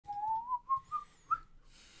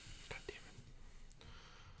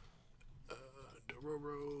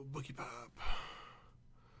Boogiepop.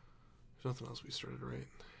 There's nothing else we started, right?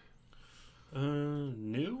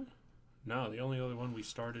 New? No, the only other one we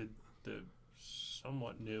started the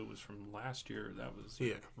somewhat new was from last year. That was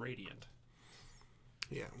Radiant.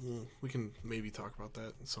 Yeah, well, we can maybe talk about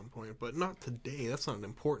that at some point, but not today. That's not an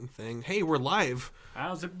important thing. Hey, we're live.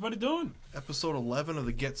 How's everybody doing? Episode 11 of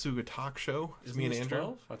the Getsuga Talk Show. It's me and Andrew.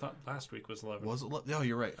 12? I thought last week was 11. Was it? Oh,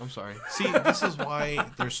 you're right. I'm sorry. See, this is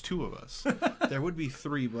why there's two of us. There would be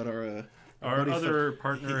three, but our other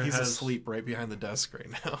partner he's asleep right behind the desk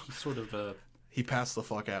right now. He's sort of He passed the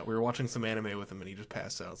fuck out. We were watching some anime with him, and he just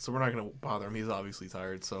passed out. So we're not going to bother him. He's obviously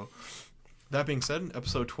tired. So that being said,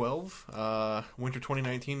 episode 12, winter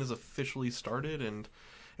 2019 has officially started, and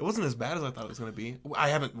it wasn't as bad as I thought it was going to be. I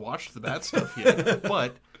haven't watched the bad stuff yet,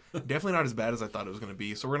 but definitely not as bad as I thought it was going to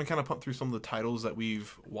be. So we're going to kind of pump through some of the titles that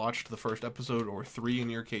we've watched the first episode, or three in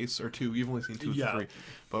your case, or two. You've only seen two of the three.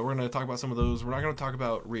 But we're going to talk about some of those. We're not going to talk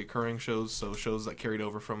about reoccurring shows, so shows that carried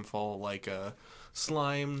over from fall, like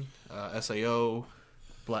Slime, SAO,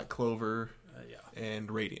 Black Clover,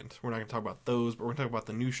 and Radiant. We're not going to talk about those, but we're going to talk about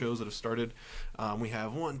the new shows that have started. We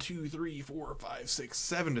have 1, 2, 3, 4, 5, 6,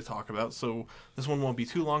 7 to talk about, so this one won't be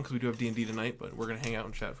too long because we do have D&D tonight, but we're going to hang out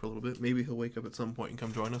and chat for a little bit. Maybe he'll wake up at some point and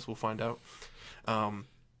come join us. We'll find out.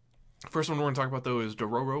 First one we're going to talk about, though, is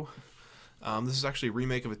Dororo. This is actually a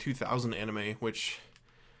remake of a 2000 anime, which,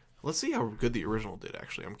 let's see how good the original did,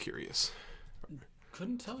 actually. I'm curious.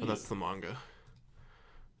 Couldn't tell you. That's the manga.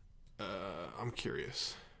 I'm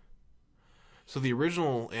curious. So the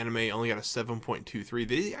original anime only got a 7.23.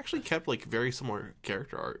 They actually kept like very similar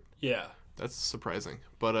character art. Yeah. That's surprising.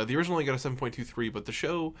 But the original only got a 7.23, but the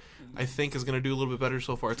show, I think, is going to do a little bit better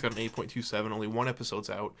so far. It's got an 8.27. Only one episode's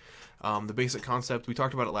out. The basic concept, we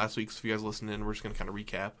talked about it last week, so if you guys listen in, we're just going to kind of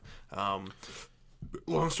recap.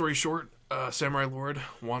 Long story short, Samurai Lord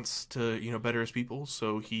wants to, better his people,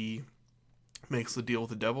 so he makes the deal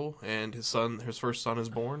with the devil, and his first son is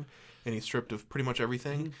born, and he's stripped of pretty much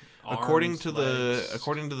everything. Arms, according to legs.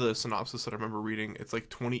 the synopsis that I remember reading, it's like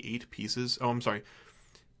 28 pieces. Oh, I'm sorry.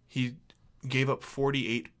 He gave up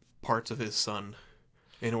 48 parts of his son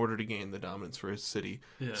in order to gain the dominance for his city.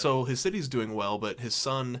 Yeah. So his city's doing well, but his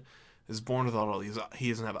son is born without all these. He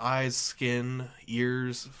doesn't have eyes, skin,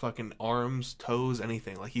 ears, fucking arms, toes,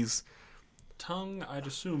 anything. Like he's... Tongue, I'd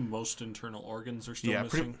assume most internal organs are still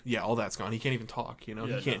missing. All that's gone. He can't even talk, He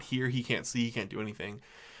can't hear, he can't see, he can't do anything.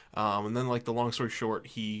 And then, like, the long story short,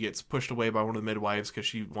 he gets pushed away by one of the midwives because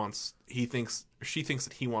she thinks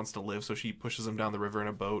that he wants to live, so she pushes him down the river in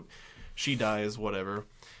a boat. She dies, whatever.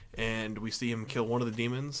 And we see him kill one of the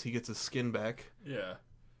demons. He gets his skin back. Yeah.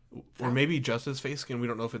 Or maybe just his face skin. We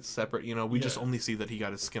don't know if it's separate, We just only see that he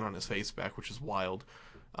got his skin on his face back, which is wild.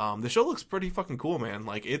 The show looks pretty fucking cool, man.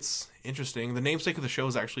 Like, it's interesting. The namesake of the show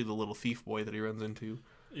is actually the little thief boy that he runs into.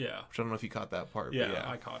 Yeah. Which I don't know if you caught that part. Yeah, but yeah.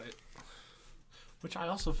 I caught it. Which I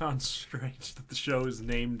also found strange that the show is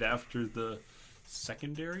named after the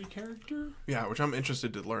secondary character. Yeah, which I'm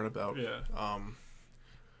interested to learn about. Yeah.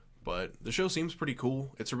 But the show seems pretty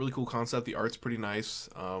cool. It's a really cool concept. The art's pretty nice.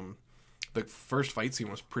 The first fight scene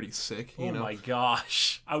was pretty sick. Oh my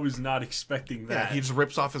gosh. I was not expecting that. Yeah, he just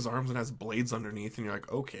rips off his arms and has blades underneath, and you're like,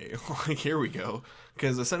 okay, like, here we go.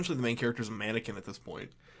 Because essentially the main character's a mannequin at this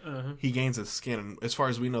point. Uh-huh. He gains his skin, and as far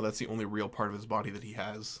as we know, that's the only real part of his body that he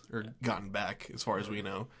has, or gotten back, as far as we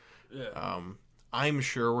know. Yeah. I'm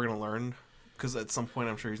sure we're going to learn, because at some point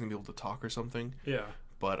I'm sure he's going to be able to talk or something. Yeah.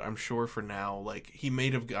 But I'm sure for now, like, he may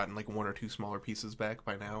have gotten, like, one or two smaller pieces back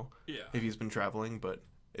by now. Yeah. If he's been traveling, but...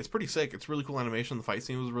 It's pretty sick. It's really cool animation. The fight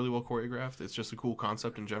scene was really well choreographed. It's just a cool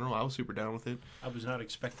concept in general. I was super down with it. I was not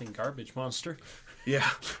expecting Garbage Monster. Yeah.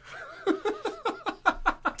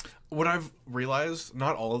 What I've realized,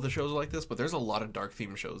 not all of the shows are like this, but there's a lot of dark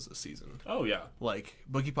themed shows this season. Oh, yeah. Like,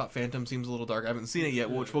 Boogiepop Phantom seems a little dark. I haven't seen it yet,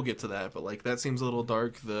 which we'll get to that, but, like, that seems a little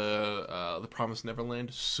dark. The Promised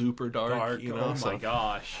Neverland, super dark. Oh, my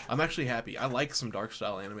gosh. I'm actually happy. I like some dark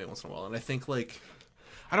style anime once in a while, and I think, like...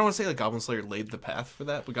 I don't want to say like Goblin Slayer laid the path for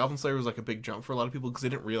that, but Goblin Slayer was like a big jump for a lot of people because they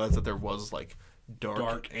didn't realize that there was like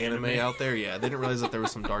dark anime out there. Yeah, they didn't realize that there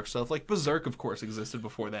was some dark stuff. Like Berserk, of course, existed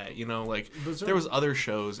before that. Like Berserk. There was other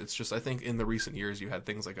shows. It's just I think in the recent years you had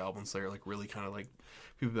things like Goblin Slayer, like really kind of like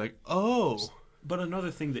people be like, oh. But another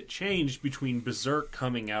thing that changed between Berserk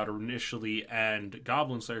coming out initially and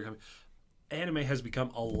Goblin Slayer coming. Anime has become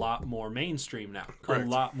a lot more mainstream now. Correct. A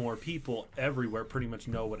lot more people everywhere pretty much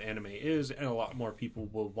know what anime is, and a lot more people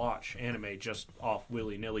will watch anime just off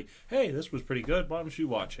willy-nilly. Hey, this was pretty good. Why don't you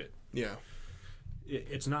watch it? Yeah.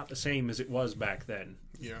 It's not the same as it was back then.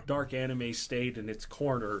 Yeah. Dark anime stayed in its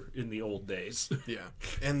corner in the old days. Yeah.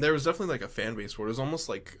 And there was definitely like a fan base for it. It was almost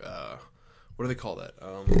like... what do they call that?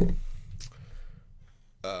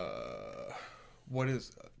 What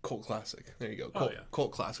is cult classic? There you go.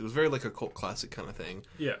 Cult classic. It was very like a cult classic kind of thing.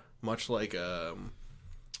 Yeah. Much like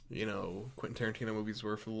you know, Quentin Tarantino movies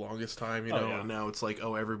were for the longest time, you know, and now it's like,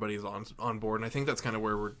 oh, everybody's on board. And I think that's kind of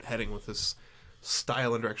where we're heading with this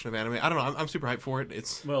style and direction of anime. I don't know. I'm super hyped for it.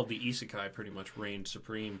 It's the isekai pretty much reigned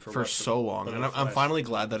supreme for so long, and I'm finally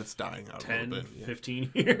glad that it's dying out 10, a little bit.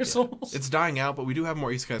 15 years almost. It's dying out, but we do have more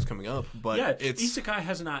isekais coming up. But isekai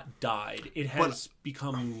has not died. It has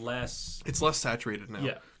become less. It's less saturated now.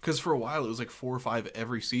 Yeah, because for a while it was like 4 or 5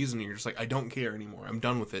 every season. And you're just like, I don't care anymore. I'm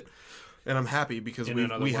done with it. And I'm happy because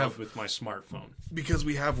we have with my smartphone, because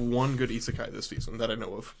we have one good isekai this season that I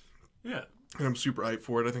know of. Yeah. And I'm super hyped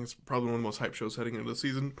for it. I think it's probably one of the most hyped shows heading into the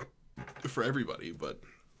season for everybody, but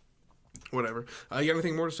whatever. You got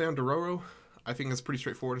anything more to say on Dororo? I think it's pretty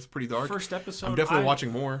straightforward. It's pretty dark. First episode. I'm definitely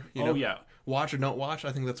watching more. You know? Yeah. Watch or don't watch.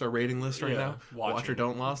 I think that's our rating list right now. Watch or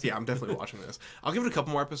don't watch. Yeah, I'm definitely watching this. I'll give it a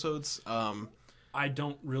couple more episodes. I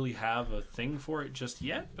don't really have a thing for it just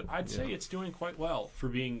yet, but I'd say it's doing quite well for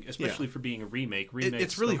being, especially for being a remake.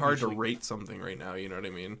 It's really hard to rate something right now, you know what I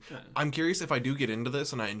mean? Yeah. I'm curious if I do get into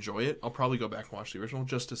this and I enjoy it, I'll probably go back and watch the original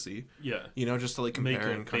just to see. Yeah. You know, just to like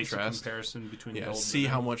compare and basic contrast. Comparison between the old see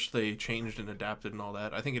how much they changed and adapted and all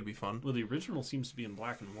that. I think it'd be fun. Well, the original seems to be in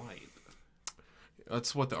black and white.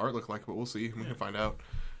 That's what the art looked like, but we'll see. We can find out.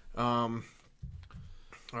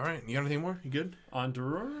 All right, you got anything more? You good? On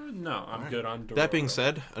Dororo? No, I'm good on Dororo. That being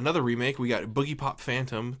said, another remake, we got Boogiepop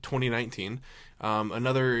Phantom 2019.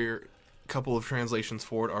 Another couple of translations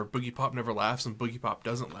for it are Boogiepop Never Laughs and Boogiepop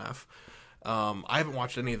Doesn't Laugh. I haven't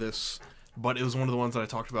watched any of this, but it was one of the ones that I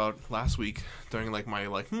talked about last week during like my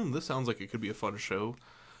this sounds like it could be a fun show.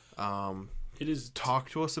 It is. Talk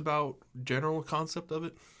to us about general concept of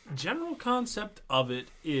it. General concept of it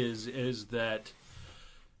is that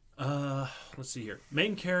let's see here.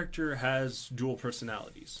 Main character has dual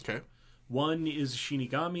personalities. Okay. One is a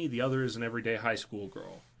Shinigami, the other is an everyday high school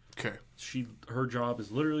girl. Okay. Her job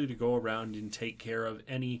is literally to go around and take care of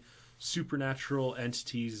any supernatural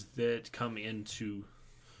entities that come into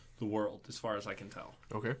the world, as far as I can tell.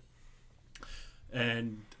 Okay.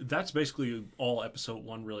 And that's basically all episode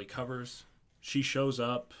 1 really covers. She shows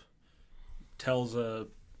up, tells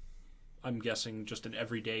I'm guessing just an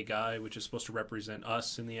everyday guy, which is supposed to represent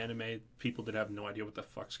us in the anime, people that have no idea what the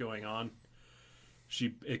fuck's going on.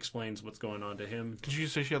 She explains what's going on to him. Did you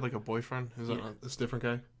say she had like a boyfriend? Is that this different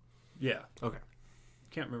guy? Yeah. Okay.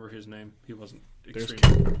 Can't remember his name. He wasn't There's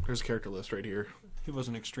a character list right here. He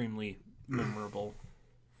wasn't extremely memorable.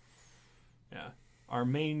 Yeah. Our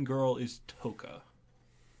main girl is Toka.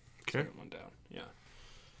 Okay. Second one down. Yeah.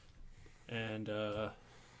 And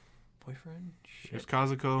boyfriend? Shit. There's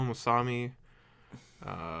Kazuko, Masami.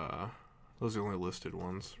 Those are the only listed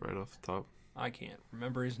ones right off the top. I can't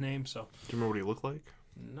remember his name, so. Do you remember what he looked like?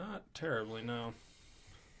 Not terribly, no.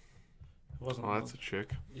 It wasn't. Oh, that's a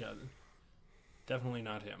chick. Yeah, definitely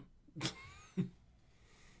not him.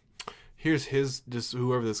 Here's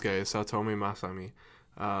whoever this guy is, Satomi Masami.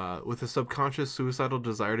 With a subconscious suicidal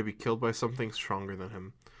desire to be killed by something stronger than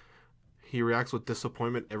him. He reacts with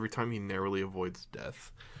disappointment every time he narrowly avoids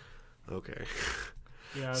death. Okay.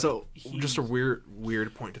 Yeah. So, just a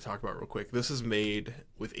weird point to talk about real quick. This is made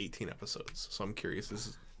with 18 episodes, so I'm curious. This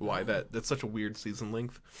is why that's such a weird season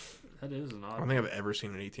length. That is an odd. I don't think I've ever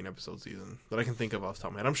seen an 18 episode season that I can think of off the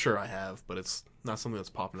top of my head. I'm sure I have, but it's not something that's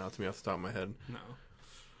popping out to me off the top of my head. No.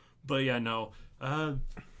 But yeah, no.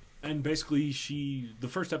 And basically, the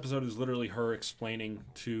first episode is literally her explaining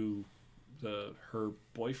to her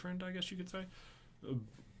boyfriend, I guess you could say,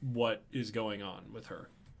 what is going on with her.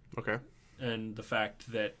 Okay. And the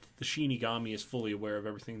fact that the Shinigami is fully aware of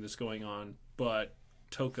everything that's going on, but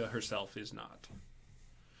Toka herself is not.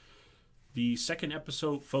 The second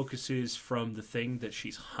episode focuses from the thing that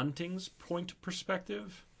she's hunting's point of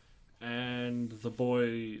perspective, and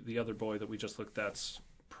the other boy that we just looked at's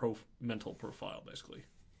mental profile, basically.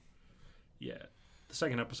 Yeah. The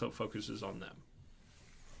second episode focuses on them.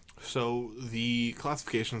 So, the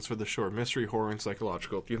classifications for the show: mystery, horror, and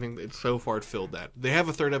psychological. Do you think it's so far filled that? They have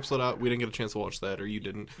a third episode out. We didn't get a chance to watch that, or you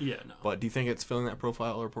didn't. Yeah, no. But do you think it's filling that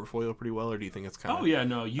profile or portfolio pretty well, or do you think it's kind of... Oh, yeah,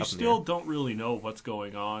 no. You still don't really know what's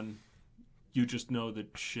going on. You just know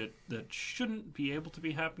that shit that shouldn't be able to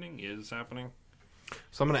be happening is happening.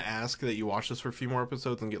 So I'm going to ask that you watch this for a few more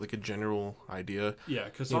episodes and get like a general idea. Yeah,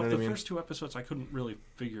 because off the first 2 episodes, I couldn't really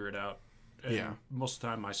figure it out. And most of the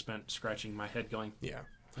time I spent scratching my head going... Yeah.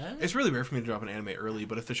 It's really rare for me to drop an anime early,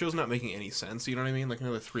 but if the show's not making any sense, you know what I mean? Like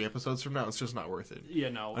another 3 episodes from now, it's just not worth it. Yeah,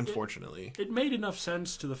 no. Unfortunately. It made enough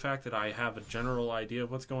sense to the fact that I have a general idea of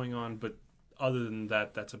what's going on, but other than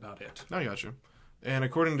that, that's about it. I got you. And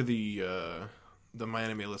according to the My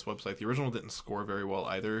Anime List website, the original didn't score very well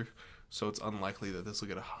either, so it's unlikely that this will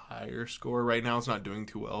get a higher score. Right now, it's not doing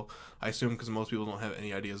too well. I assume because most people don't have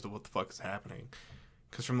any idea as to what the fuck is happening.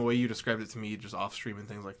 Because from the way you described it to me, just off stream and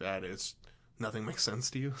things like that, nothing makes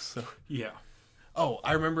sense to you. So yeah. Oh,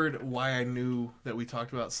 I remembered why I knew that we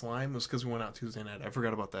talked about slime was because we went out Tuesday night. I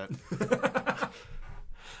forgot about that.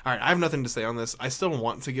 All right, I have nothing to say on this. I still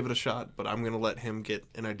want to give it a shot, but I'm going to let him get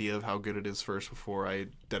an idea of how good it is first before I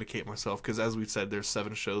dedicate myself. Because as we said, there's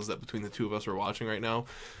 7 shows that between the two of us are watching right now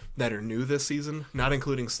that are new this season, not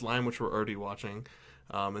including Slime, which we're already watching,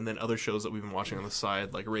 and then other shows that we've been watching on the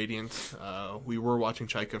side, like Radiant. We were watching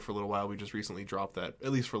Chaika for a little while. We just recently dropped that,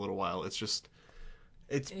 at least for a little while. It's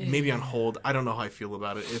maybe on hold. I don't know how I feel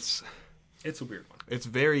about it. It's a weird one. It's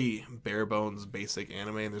very bare bones, basic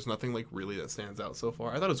anime, and there's nothing like really that stands out so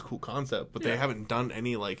far. I thought it was a cool concept, but they haven't done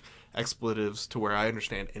any like expletives to where I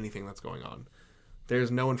understand anything that's going on. There's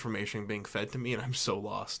no information being fed to me, and I'm so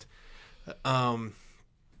lost. All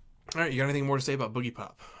right, you got anything more to say about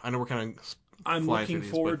Boogiepop? I know we're kind of. I'm looking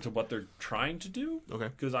forward to what they're trying to do. Okay.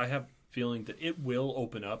 Because I have a feeling that it will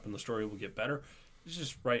open up and the story will get better. It's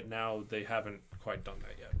just right now they haven't quite done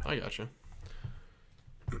that yet. I gotcha.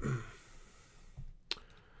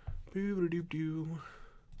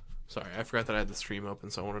 Sorry, I forgot that I had the stream open,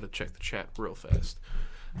 so I wanted to check the chat real fast.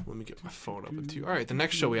 Let me get my phone open too. All right, the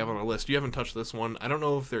next show we have on our list. You haven't touched this one. I don't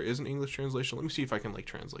know if there is an English translation. Let me see if I can like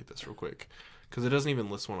translate this real quick, because it doesn't even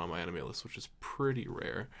list one on my anime list, which is pretty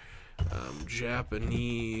rare.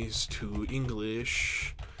 Japanese to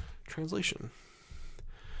English translation.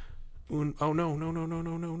 Oh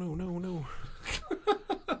no.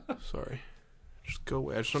 Sorry. Just go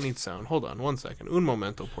away. I just don't need sound. Hold on 1 second. Un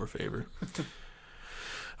momento, por favor.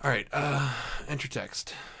 Alright, enter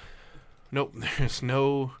text. Nope, there's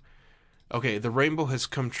no... Okay, the rainbow has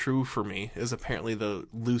come true for me is apparently the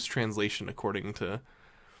loose translation according to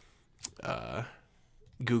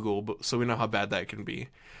Google, so we know how bad that can be.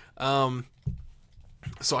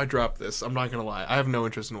 So I dropped this. I'm not going to lie. I have no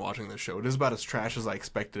interest in watching this show. It is about as trash as I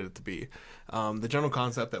expected it to be. The general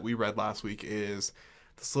concept that we read last week is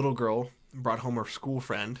this little girl brought home her school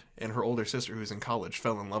friend, and her older sister, who's in college,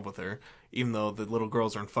 fell in love with her, even though the little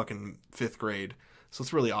girls are in fucking 5th grade. So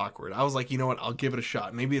it's really awkward. I was like, you know what? I'll give it a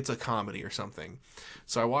shot. Maybe it's a comedy or something.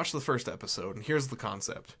 So I watched the first episode, and here's the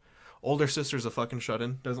concept. Older sister's a fucking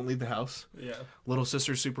shut-in, doesn't leave the house. Yeah. Little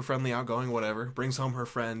sister's super friendly, outgoing, whatever. Brings home her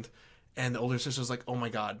friend, and the older sister's like, oh my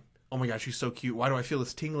god, she's so cute. Why do I feel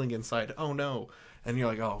this tingling inside? Oh no. And you're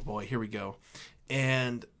like, oh boy, here we go.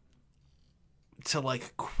 And to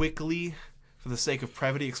like quickly, for the sake of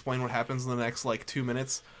brevity, explain what happens in the next like 2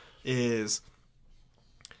 minutes is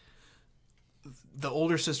the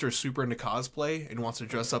older sister is super into cosplay and wants to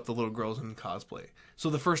dress up the little girls in cosplay. So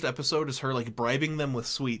the first episode is her like bribing them with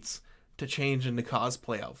sweets to change into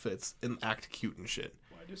cosplay outfits and act cute and shit.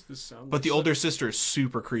 Why does this sound But the older sister is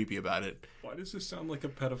super creepy about it. Why does this sound like a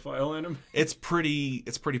pedophile anime? It's pretty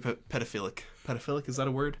pedophilic. Pedophilic, is that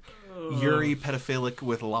a word? Yuri pedophilic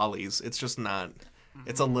with lollies. It's just not.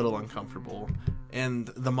 It's a little uncomfortable. And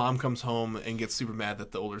the mom comes home and gets super mad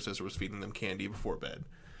that the older sister was feeding them candy before bed.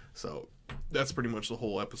 So that's pretty much the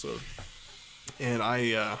whole episode. And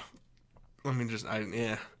I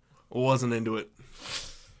wasn't into it.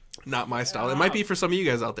 Not my style. It might be for some of you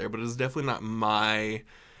guys out there, but it's definitely not my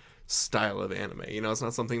style of anime. You know, it's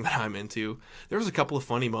not something that I'm into. There was a couple of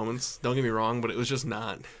funny moments, don't get me wrong, but it was just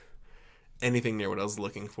not anything near what I was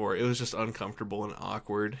looking for. It was just uncomfortable and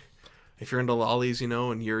awkward. If you're into lollies, you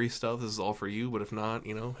know, and Yuri stuff, this is all for you. But if not,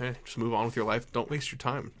 you know, hey, just move on with your life. Don't waste your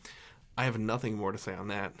time. I have nothing more to say on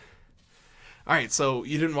that. All right, so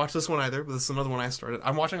you didn't watch this one either, but this is another one I started.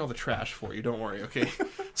 I'm watching all the trash for you, don't worry, okay?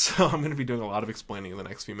 So I'm going to be doing a lot of explaining in the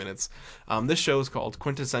next few minutes. This show is called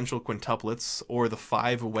Quintessential Quintuplets, or The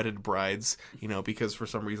 5 Wedded Brides, you know, because for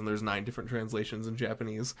some reason there's 9 different translations in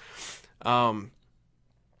Japanese. The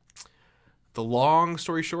long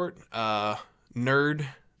story short, nerd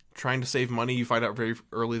trying to save money. You find out very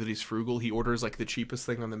early that he's frugal. He orders like the cheapest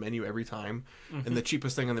thing on the menu every time, and the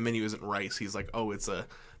cheapest thing on the menu isn't rice. He's like, oh, it's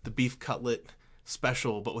the beef cutlet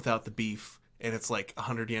special but without the beef, and it's like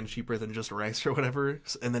 100 yen cheaper than just rice or whatever.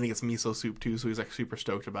 And then he gets miso soup too, so he's like super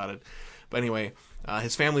stoked about it. But anyway,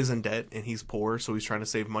 his family's in debt and he's poor, so he's trying to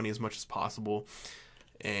save money as much as possible.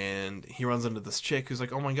 And he runs into this chick who's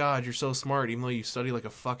like, oh my god, you're so smart, even though you study like a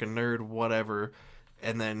fucking nerd, whatever.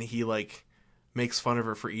 And then he like makes fun of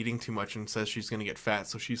her for eating too much and says she's gonna get fat,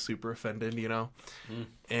 so she's super offended, you know.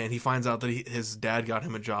 And he finds out that his dad got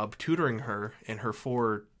him a job tutoring her and her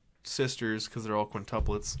 4 sisters, because they're all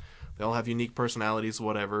quintuplets. They all have unique personalities,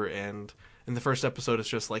 whatever. And In the first episode, it's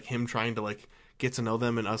just like him trying to like get to know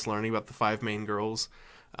them and us learning about the 5 main girls.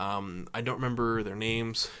 I don't remember their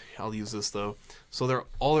names. I'll use this though. So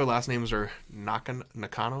all their last names are Nakano.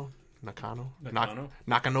 Itsuki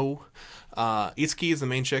is the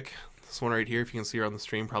main chick. This one right here, if you can see her on the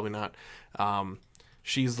stream, probably not.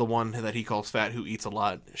 She's the one that he calls fat, who eats a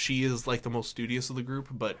lot. She is like the most studious of the group,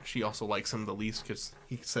 but she also likes him the least because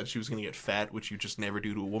he said she was going to get fat, which you just never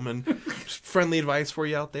do to a woman. Just friendly advice for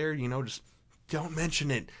you out there, just don't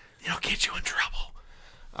mention it. It'll get you in trouble.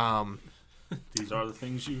 These are the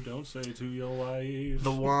things you don't say to your wife. The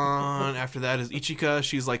one after that is Ichika.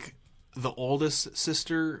 She's like the oldest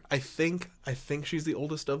sister. I think she's the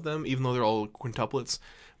oldest of them, even though they're all quintuplets.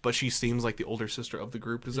 But she seems like the older sister of the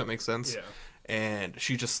group. Does that make sense? Yeah. And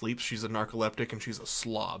she just sleeps. She's a narcoleptic and she's a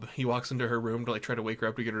slob. He walks into her room to like try to wake her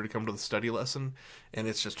up to get her to come to the study lesson, and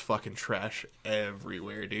it's just fucking trash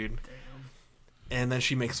everywhere, dude. Damn. And then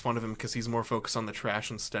she makes fun of him because he's more focused on the trash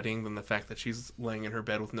and studying than the fact that she's laying in her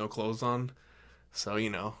bed with no clothes on. So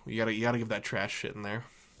you gotta give that trash shit in there.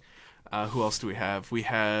 Who else do we have? We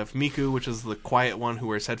have Miku, which is the quiet one who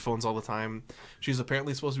wears headphones all the time. She's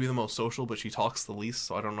apparently supposed to be the most social, but she talks the least,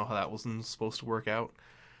 so I don't know how that wasn't supposed to work out.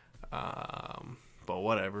 But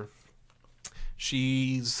whatever.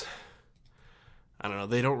 She's... I don't know.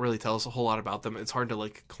 They don't really tell us a whole lot about them. It's hard to,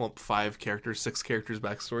 like, clump 6 characters'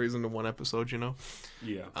 backstories into one episode,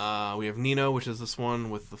 Yeah. We have Nino, which is this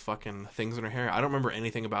one with the fucking things in her hair. I don't remember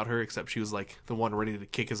anything about her except she was, like, the one ready to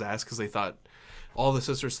kick his ass because they thought... All the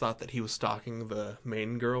sisters thought that he was stalking the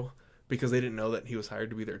main girl because they didn't know that he was hired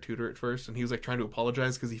to be their tutor at first. And he was, like, trying to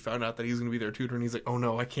apologize because he found out that he was going to be their tutor. And he's like, oh,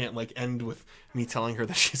 no, I can't, like, end with me telling her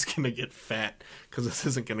that she's going to get fat because this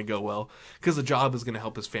isn't going to go well. Because the job is going to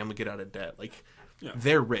help his family get out of debt. Like, yeah.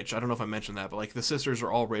 They're rich. I don't know if I mentioned that, but, like, the sisters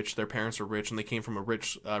are all rich. Their parents are rich, and they came from a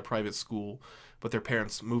rich private school. But their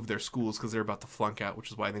parents moved their schools because they're about to flunk out,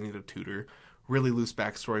 which is why they need a tutor. Really loose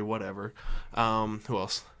backstory, whatever. Who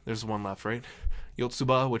else? There's one left, right?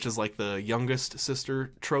 Yotsuba, which is like the youngest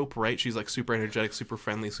sister trope, right? She's like super energetic, super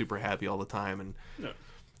friendly, super happy all the time, and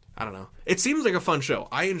I don't know. It seems like a fun show.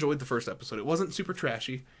 I enjoyed the first episode. It wasn't super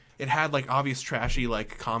trashy. It had like obvious trashy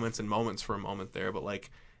like comments and moments for a moment there, but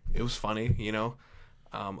like it was funny,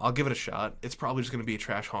 I'll give it a shot. It's probably just going to be a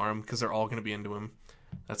trash harem because they're all going to be into him.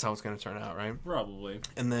 That's how it's going to turn out, right? Probably.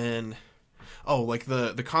 And then, like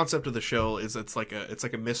the concept of the show is it's like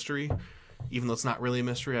a mystery, even though it's not really a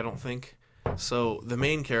mystery, I don't think. So the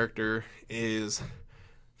main character is,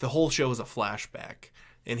 the whole show is a flashback,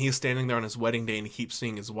 and he's standing there on his wedding day and he keeps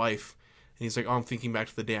seeing his wife, and he's like, oh, I'm thinking back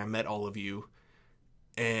to the day I met all of you,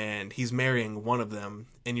 and he's marrying one of them,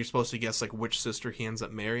 and you're supposed to guess like which sister he ends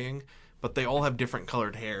up marrying, but they all have different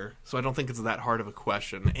colored hair, so I don't think it's that hard of a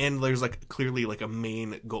question, and there's like clearly like a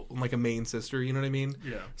main sister, you know what I mean?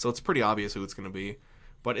 Yeah. So it's pretty obvious who it's going to be,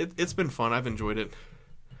 but it's been fun. I've enjoyed it.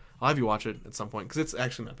 I'll have you watch it at some point, because it's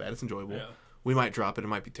actually not bad. It's enjoyable. Yeah. We might drop it. It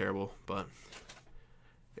might be terrible, but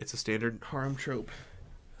it's a standard harem trope.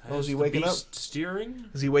 Oh, is he waking up? Steering?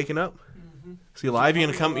 Is he waking up? Mm-hmm. Is he alive? You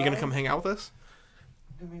gonna come hang out with us?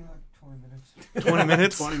 Give me like 20 minutes. 20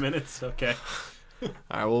 minutes? 20 minutes, okay. All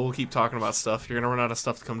right, well, we'll keep talking about stuff. You're going to run out of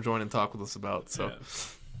stuff to come join and talk with us about, so.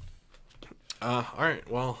 Yeah. All right,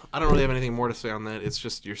 well, I don't really have anything more to say on that. It's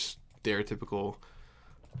just your stereotypical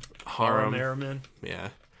harem. Man. Yeah.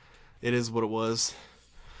 It is what it was.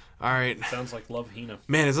 All right. Sounds like Love Hina.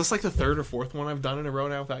 Man, is this like the 3rd or 4th one I've done in a row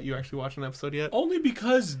now without you actually watching an episode yet? Only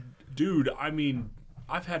because, dude, I mean,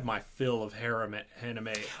 I've had my fill of harem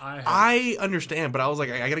anime. I understand, but I was like,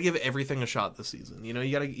 I gotta give everything a shot this season. You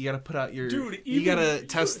gotta put out your... Dude, you gotta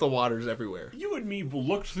test the waters everywhere. You and me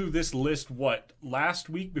looked through this list, last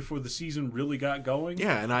week before the season really got going?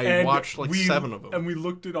 Yeah, and I watched like 7 of them. And we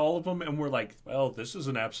looked at all of them, and we're like, well, this is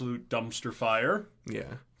an absolute dumpster fire. Yeah.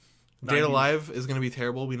 Date Alive is going to be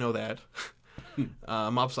terrible. We know that.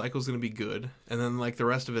 Mob Psycho is going to be good. And then, like, the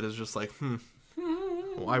rest of it is just like, well,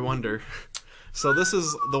 I wonder. So this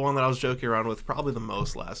is the one that I was joking around with probably the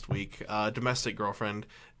most last week. Domestic Girlfriend.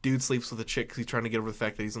 Dude sleeps with a chick because he's trying to get over the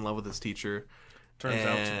fact that he's in love with his teacher. Turns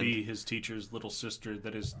out to be his teacher's little sister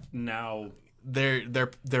that is now...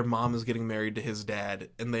 Their mom is getting married to his dad,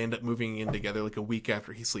 and they end up moving in together like a week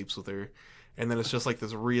after he sleeps with her. And then it's just like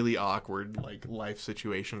this really awkward like life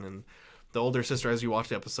situation. And the older sister, as you watch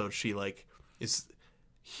the episode, she like is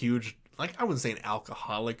huge. Like, I wouldn't say an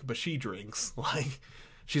alcoholic, but she drinks. Like,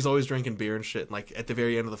 she's always drinking beer and shit. And, like, at the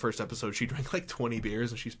very end of the first episode, she drank like 20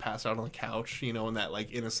 beers and she's passed out on the couch, in that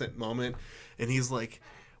like innocent moment. And he's like,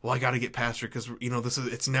 well, I got to get past her because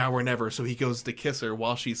it's now or never. So he goes to kiss her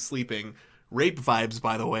while she's sleeping. Rape vibes,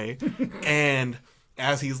 by the way. And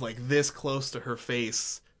as he's like this close to her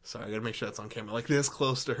face, Sorry, I gotta make sure that's on camera. Like this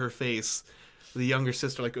close to her face. The younger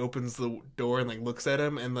sister like opens the door and like looks at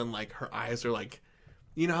him, and then like her eyes are like,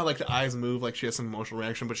 you know how like the eyes move, like she has some emotional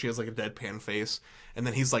reaction, but she has like a deadpan face, and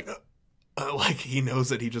then he's like he knows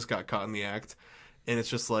that he just got caught in the act, and it's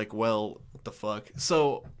just like, well, what the fuck.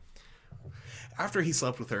 So after he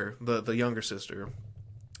slept with her, the younger sister,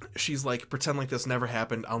 she's like, pretend like this never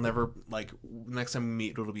happened. I'll never, like, next time we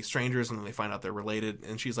meet, it'll be strangers, and then they find out they're related.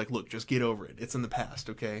 And she's like, look, just get over it. It's in the past,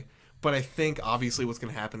 okay? But I think, obviously, what's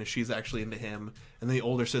going to happen is she's actually into him, and the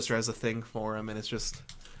older sister has a thing for him, and it's just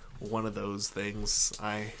one of those things.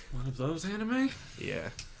 One of those anime? Yeah.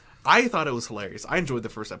 I thought it was hilarious. I enjoyed the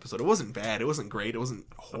first episode. It wasn't bad. It wasn't great. It wasn't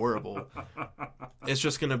horrible. It's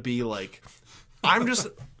just going to be, like,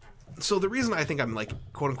 So the reason I think I'm, like,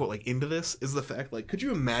 quote-unquote, like, into this is the fact, like, could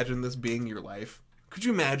you imagine this being your life? Could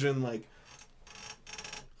you imagine, like,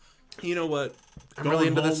 you know what? I'm really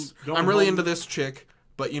into this chick,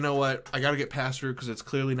 but you know what? I gotta get past her because it's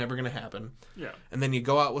clearly never gonna happen. Yeah. And then you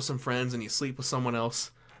go out with some friends and you sleep with someone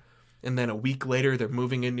else, and then a week later they're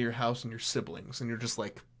moving into your house and your siblings, and you're just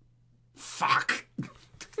like, fuck.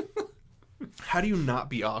 How do you not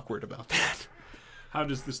be awkward about that? How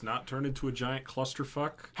does this not turn into a giant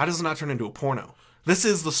clusterfuck? How does it not turn into a porno? This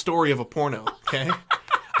is the story of a porno, okay?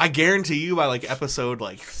 I guarantee you by, like, episode,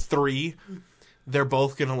 like, 3, they're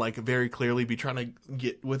both gonna, like, very clearly be trying to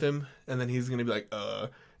get with him, and then he's gonna be like,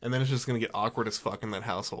 and then it's just gonna get awkward as fuck in that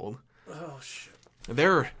household. Oh, shit.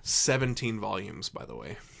 There are 17 volumes, by the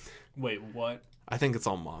way. Wait, what? I think it's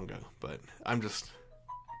all manga, but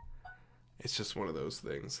it's just one of those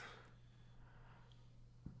things.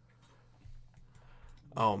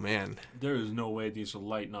 Oh, man. There is no way these are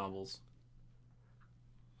light novels.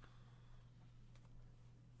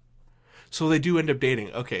 So they do end up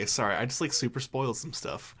dating. Okay, sorry. I just, like, super spoiled some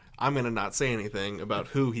stuff. I'm going to not say anything about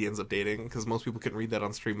who he ends up dating, because most people couldn't read that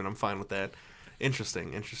on stream, and I'm fine with that.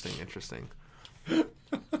 Interesting.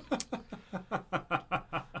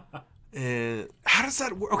 And how does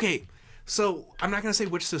that work? Okay, so I'm not going to say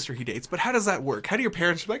which sister he dates, but how does that work? How do your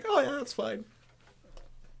parents be like, oh, yeah, that's fine?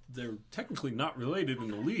 They're technically not related in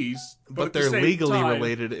the least, but they're legally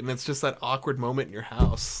related, and it's just that awkward moment in your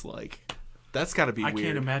house. Like, that's got to be weird. I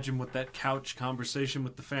can't imagine what that couch conversation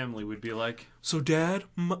with the family would be like. So, Dad,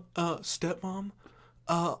 stepmom,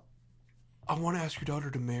 I want to ask your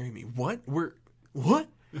daughter to marry me. What? What?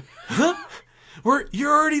 Huh?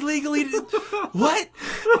 You're already legally... What?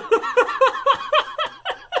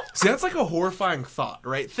 See, that's like a horrifying thought,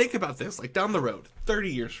 right? Think about this, like down the road,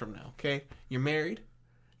 30 years from now, okay? You're married.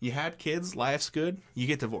 You had kids, life's good, you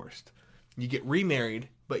get divorced. You get remarried,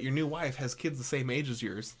 but your new wife has kids the same age as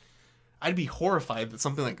yours. I'd be horrified that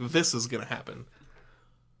something like this is going to happen.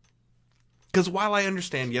 Because while I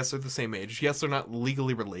understand, yes, they're the same age, yes, they're not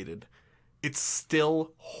legally related, it's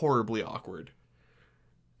still horribly awkward.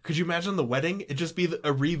 Could you imagine the wedding? It'd just be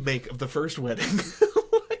a remake of the first wedding.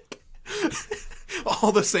 Like,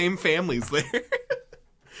 all the same families there.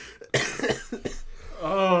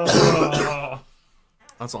 Oh.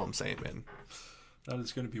 That's all I'm saying, man. That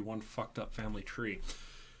is going to be one fucked up family tree.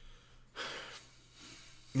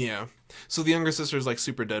 Yeah. So the younger sister's like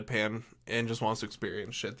super deadpan and just wants to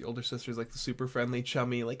experience shit. The older sister's like the super friendly,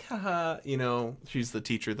 chummy, like, haha, you know, she's the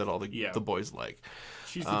teacher that all the boys like.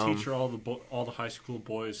 She's the teacher all the high school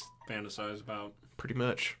boys fantasize about. Pretty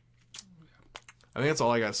much. I think that's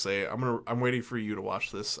all I gotta say. I'm waiting for you to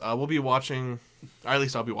watch this. We'll be watching, or at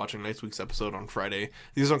least I'll be watching next week's episode on Friday.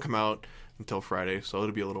 These don't come out until Friday, so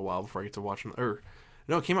it'll be a little while before I get to watch them. Or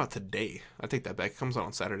no, it came out today. I take that back. It comes out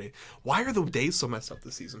on Saturday. Why are the days so messed up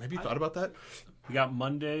this season? Have you thought about that? We got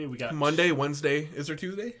Monday. Monday, Wednesday. Is there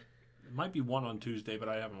Tuesday? It might be one on Tuesday, but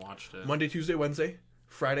I haven't watched it. Monday, Tuesday, Wednesday,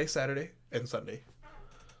 Friday, Saturday, and Sunday.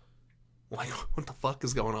 Like, what the fuck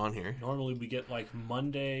is going on here? Normally we get like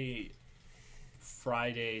Monday,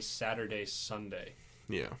 Friday, Saturday, Sunday.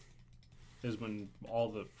 Yeah. Is when all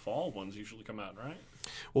the fall ones usually come out, right?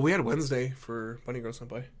 Well, we had Wednesday for Bunny Girl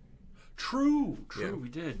Senpai. True, we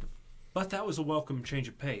did. But that was a welcome change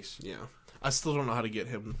of pace. Yeah. I still don't know how to get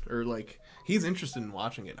him, or like, he's interested in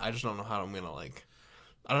watching it. I just don't know how I'm gonna, like,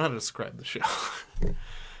 I don't know how to describe the show.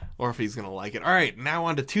 Or if he's gonna like it. Alright, now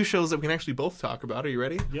on to two shows that we can actually both talk about. Are you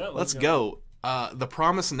ready? Yeah, let's go. The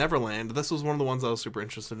Promised Neverland. This was one of the ones I was super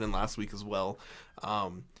interested in last week as well.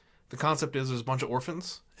 The concept is there's a bunch of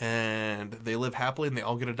orphans, and they live happily, and they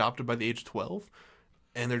all get adopted by the age of 12.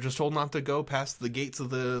 And they're just told not to go past the gates of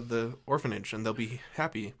the orphanage, and they'll be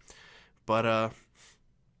happy. But,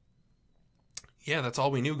 yeah, that's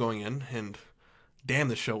all we knew going in, and damn,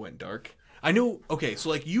 the show went dark. I knew. Okay, so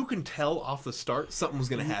like you can tell off the start something was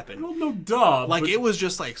gonna happen. Well, no, duh. Like but it was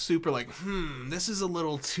just like super like, this is a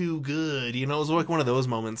little too good. You know, it was like one of those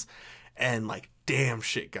moments, and like damn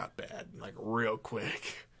shit got bad like real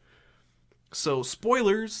quick. So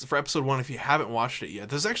spoilers for episode 1 if you haven't watched it yet.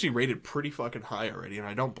 This is actually rated pretty fucking high already, and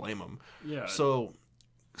I don't blame them. Yeah. So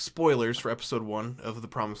spoilers for episode 1 of The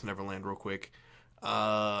Promised Neverland real quick.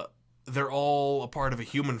 They're all a part of a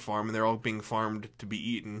human farm, and they're all being farmed to be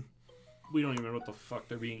eaten. we don't even know what the fuck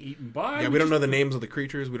they're being eaten by. Yeah, we don't know the names of the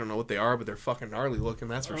creatures. We don't know what they are, but they're fucking gnarly looking,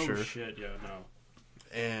 that's for sure. Oh, shit, yeah, no.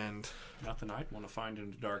 And nothing I'd want to find in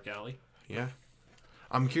a dark alley. yeah.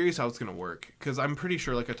 I'm curious how it's going to work, because I'm pretty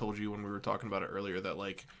sure, like I told you when we were talking about it earlier, that,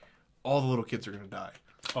 like, all the little kids are going to die.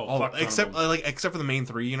 Oh, fuck. Except for the main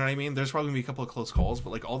 3, you know what I mean? There's probably going to be a couple of close calls, but,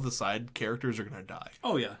 like, all the side characters are going to die.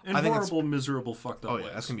 Oh, yeah. And I think horrible, miserable, fucked up Oh, yeah,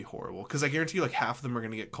 ways. that's going to be horrible. Because I guarantee you, like, half of them are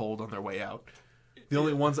going to get cold on their way out. The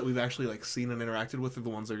only ones that we've actually, like, seen and interacted with are the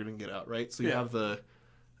ones that are going to get out, right? So you have the...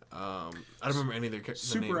 I don't remember any of their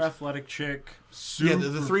super names. athletic chick. Yeah,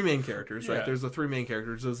 the 3 main characters, right? Yeah. There's the 3 main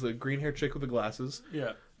characters. There's the green-haired chick with the glasses.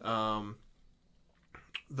 Yeah.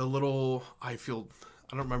 The little... I don't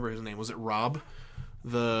remember his name. Was it Rob?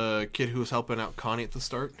 The kid who was helping out Connie at the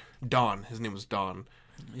start? Don. His name was Don.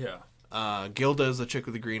 Yeah. Gilda is the chick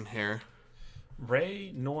with the green hair.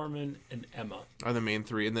 Ray, Norman, and Emma Are the main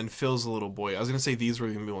 3. And then Phil's the little boy. I was going to say these were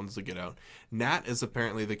going to be the ones to get out. Nat is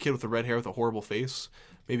apparently the kid with the red hair with a horrible face.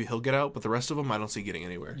 Maybe he'll get out, but the rest of them I don't see getting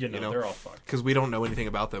anywhere. You know, they're all fucked. Because we don't know anything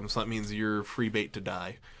about them, so that means you're free bait to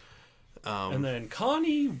die. And then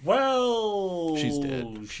Connie, well... She's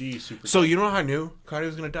dead. She's super So you know how I knew Connie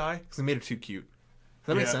was going to die? Because they made her too cute. Does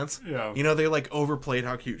that make sense? Yeah. You know, they like overplayed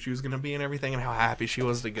how cute she was going to be and everything and how happy she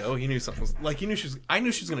was to go. You knew something was... Like, I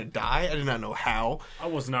knew she was going to die. I did not know how. I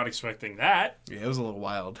was not expecting that. Yeah, it was a little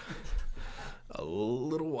wild. A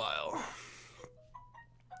little wild.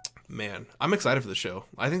 Man, I'm excited for the show.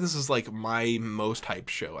 I think this is like my most hyped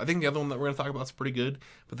show. I think the other one that we're going to talk about is pretty good.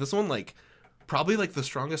 But this one, like, probably like the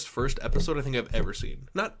strongest first episode I think I've ever seen.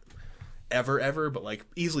 Not ever, but like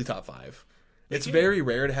easily top 5. It's very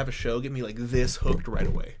rare to have a show get me like this hooked right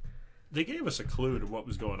away. They gave us a clue to what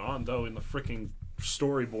was going on, though, in the freaking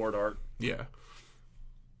storyboard art. Yeah.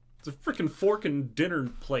 It's a freaking fork and dinner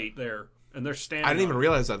plate there, and they're standing. I didn't even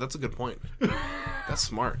realize that. That's a good point. That's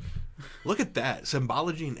smart. Look at that.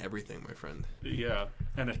 Symbology and everything, my friend. Yeah,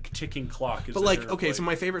 and a ticking clock. But like, okay, so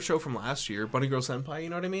my favorite show from last year, Bunny Girl Senpai, you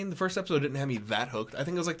know what I mean? The first episode didn't have me that hooked. I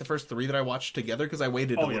think it was like the first 3 that I watched together because I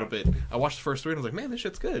waited a little bit. I watched the first 3 and I was like, man, this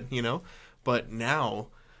shit's good, you know? But now,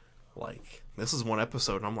 like, this is one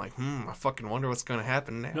episode and I'm like, I fucking wonder what's going to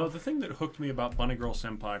happen now. No, the thing that hooked me about Bunny Girl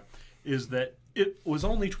Senpai is that it was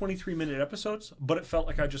only 23-minute episodes, but it felt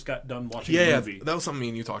like I just got done watching a movie. Yeah, that was something me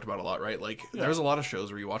and you talked about a lot, right? Like, there's a lot of shows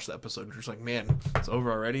where you watch the episode and you're just like, man, it's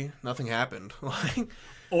over already. Nothing happened. Like,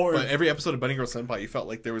 but every episode of Bunny Girl Senpai, you felt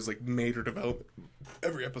like there was like major development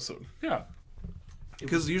every episode. Yeah.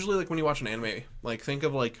 Because usually, like, when you watch an anime, like, think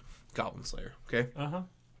of like Goblin Slayer, okay?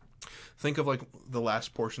 Think of like the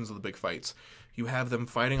last portions of the big fights. You have them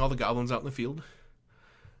fighting all the goblins out in the field.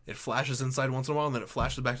 It flashes inside once in a while, and then it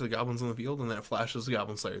flashes back to the goblins in the field, and then it flashes the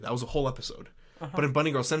Goblin Slayer. That was a whole episode. But in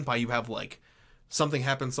Bunny Girl Senpai, you have like something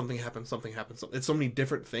happens. It's so many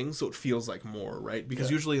different things, so it feels like more, right? Because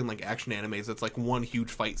usually in like action animes, it's like one huge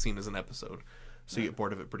fight scene as an episode, so you get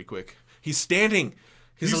bored of it pretty quick. He's standing.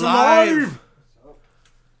 He's alive.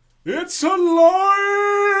 It's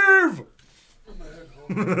alive.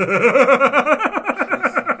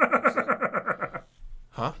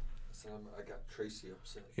 Huh? I got Tracy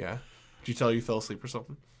upset. Yeah. Did you tell her you fell asleep or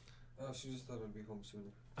something? Oh, she just thought I'd be home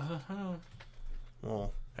sooner.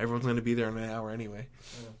 Well, everyone's going to be there in an hour anyway.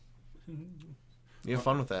 You have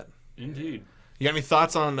fun with that. Indeed. You got any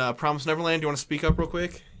thoughts on Promised Neverland? Do you want to speak up real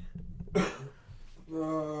quick? It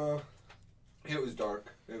was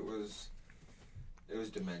dark. It was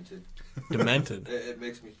demented. Demented? It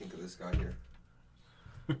makes me think of this guy here.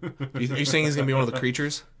 Are you saying he's going to be one of the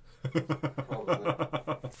creatures?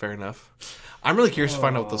 Probably. Fair enough. I'm really curious to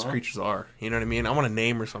find out what those creatures are. You know what I mean? I want a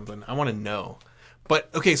name or something. I want to know. But,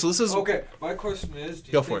 okay, so this is... Okay, my question is,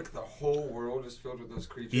 do you think the whole world is filled with those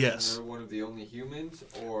creatures Yes. and they're one of the only humans?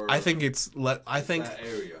 Or I think it's... that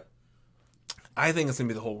area? I think it's going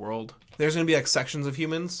to be the whole world. There's going to be, like, sections of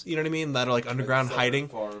humans, you know what I mean, that are, like, underground Like hiding.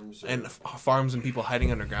 farms And farms and people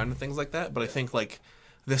hiding underground and things like that. But I think, like,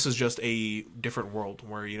 this is just a different world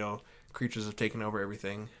where, you know, creatures have taken over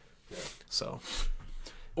everything. Yeah. So...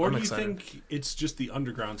 Or I'm do you excited. think it's just the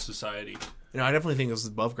underground society? You know, I definitely think it's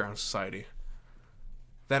above ground society.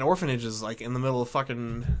 That orphanage is like in the middle of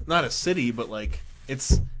fucking not a city, but like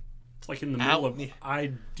it's It's like in the middle of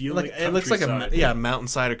ideal. Like it looks like a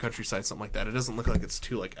mountainside or countryside, something like that. It doesn't look like it's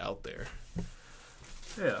too like out there.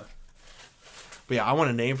 Yeah. But yeah, I want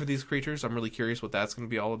a name for these creatures. I'm really curious what that's going to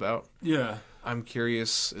be all about. Yeah. I'm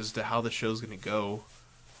curious as to how the show's going to go.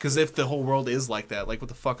 Because if the whole world is like that, like what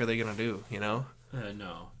the fuck are they going to do? You know?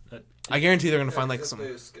 No. I guarantee they're going to find like some. If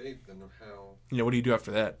they escape, then how? You know, what do you do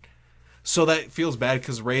after that? So that feels bad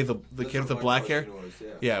because Ray, the kid with the black hair,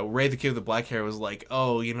 Ray, the kid with the black hair, was like,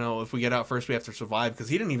 "Oh, you know, if we get out first, we have to survive." Because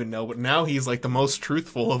he didn't even know, but now he's like the most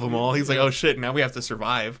truthful of them all. He's like, "Oh shit, now we have to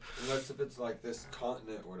survive." Unless if it's like this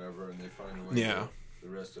continent, or whatever, and they find a way. To the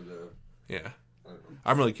rest of the. Yeah. I don't know.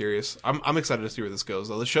 I'm really curious. I'm excited to see where this goes.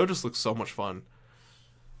 Though the show just looks so much fun.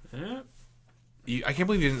 Yeah. I can't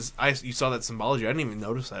believe you saw that symbology. I didn't even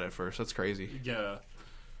notice that at first. That's crazy. Yeah.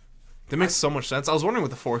 That makes so much sense. I was wondering what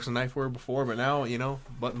the forks and knife were before, but now, you know,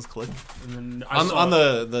 buttons click. And then on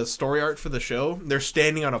the story art for the show, they're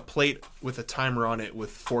standing on a plate with a timer on it with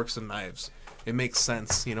forks and knives. It makes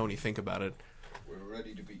sense, you know, when you think about it. We're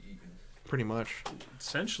ready to be eaten. Pretty much.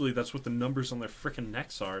 Essentially, that's what the numbers on their freaking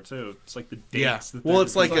necks are, too. It's like the dates. Yeah. Well,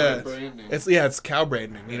 it's like it's cow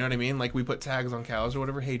branding. You know what I mean? Like we put tags on cows or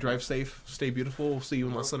whatever. Hey, drive safe, stay beautiful. We'll see you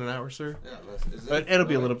in less than an hour, sir. Yeah, it'll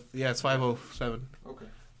be a little. Yeah, it's 5:07. Okay.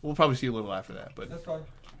 We'll probably see you a little after that, but that's fine.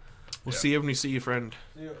 We'll see you when you see your friend.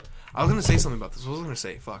 Yeah. I was gonna say something about this. What was I gonna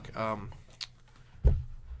say? Fuck. I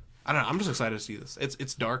don't know. I'm just excited to see this.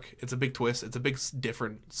 It's dark. It's a big twist. It's a big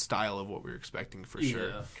different style of what we were expecting for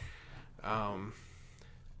sure.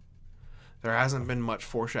 There hasn't been much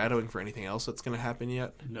foreshadowing for anything else that's gonna happen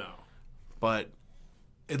yet. No. But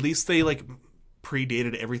at least they like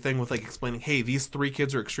predated everything with like explaining, hey, these three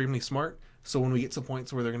kids are extremely smart. So when we get to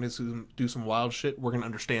points where they're going to do some wild shit, we're going to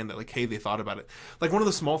understand that, like, hey, they thought about it. Like, one of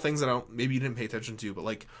the small things that maybe you didn't pay attention to, but,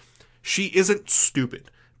 like, she isn't stupid.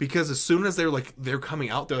 Because as soon as they're coming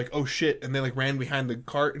out, they're like, oh, shit. And they, like, ran behind the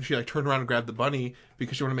cart, and she, like, turned around and grabbed the bunny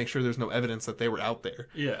because she wanted to make sure there's no evidence that they were out there.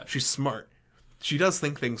 Yeah. She's smart. She does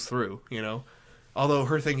think things through, you know? Although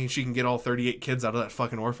her thinking she can get all 38 kids out of that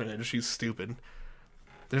fucking orphanage, she's stupid.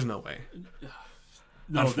 There's no way.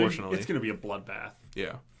 No, unfortunately. It's going to be a bloodbath.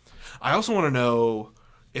 Yeah. I also want to know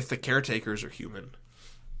if the caretakers are human.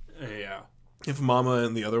 Yeah. If Mama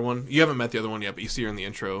and the other one... You haven't met the other one yet, but you see her in the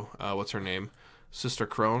intro. What's her name? Sister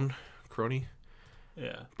Crony?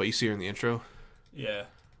 Yeah. But you see her in the intro? Yeah.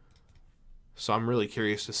 So I'm really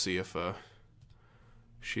curious to see if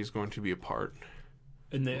she's going to be a part.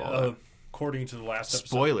 And according to the last episode...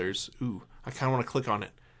 Spoilers. Ooh, I kind of want to click on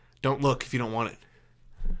it. Don't look if you don't want it.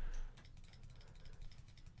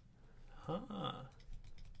 Huh.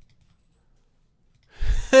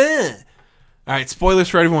 Alright, spoilers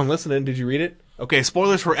for everyone listening. Did you read it? Okay,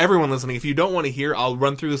 spoilers for everyone listening. If you don't want to hear, I'll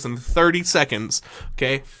run through this in 30 seconds.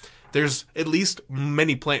 Okay? There's at least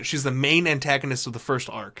many plans. She's the main antagonist of the first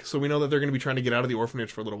arc. So we know that they're going to be trying to get out of the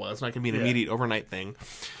orphanage for a little while. It's not going to be an immediate overnight thing.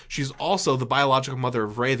 She's also the biological mother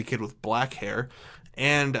of Ray, the kid with black hair.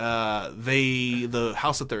 And the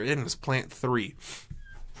house that they're in is Plant 3.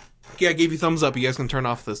 Yeah, I gave you thumbs up. You guys can turn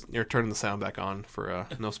the sound back on for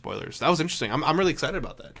no spoilers. That was interesting. I'm really excited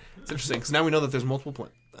about that. It's interesting because now we know that there's multiple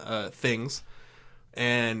things,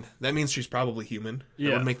 and that means she's probably human.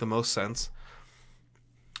 That would make the most sense.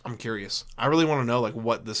 I'm curious. I really want to know like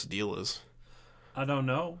what this deal is. I don't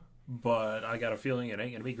know, but I got a feeling it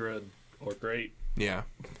ain't gonna be good or great. Yeah.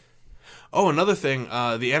 Oh, another thing.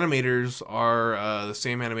 The animators are the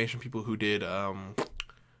same animation people who did.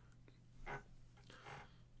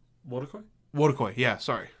 Wotakoi, yeah,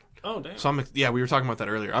 sorry. Oh, damn. So we were talking about that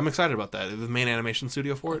earlier. I'm excited about that. The main animation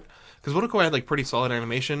studio for it. Because Wotakoi had like pretty solid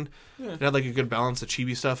animation. Yeah. It had like a good balance of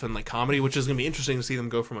chibi stuff and like comedy, which is going to be interesting to see them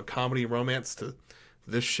go from a comedy romance to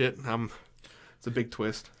this shit. It's a big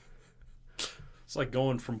twist. It's like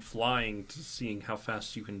going from flying to seeing how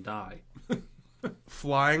fast you can die.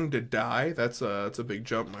 Flying to die? That's a big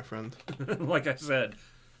jump, my friend. Like I said,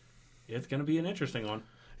 it's going to be an interesting one.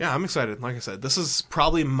 Yeah, I'm excited. Like I said, this is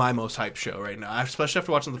probably my most hyped show right now. Especially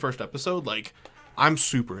after watching the first episode. Like, I'm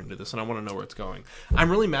super into this, and I want to know where it's going. I'm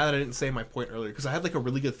really mad that I didn't say my point earlier, because I had like a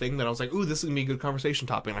really good thing that I was like, ooh, this is going to be a good conversation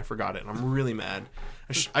topic, and I forgot it, and I'm really mad.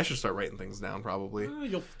 I should start writing things down, probably.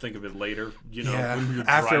 You'll think of it later, when you're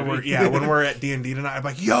after driving. when we're at D&D tonight, I'm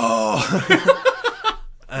like, yo!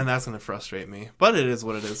 And that's going to frustrate me. But it is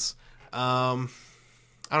what it is.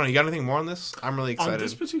 I don't know. You got anything more on this? I'm really excited. On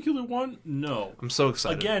this particular one, no. I'm so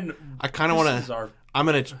excited. Again, I kind of want to. I'm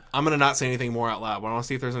gonna not say anything more out loud. But I want to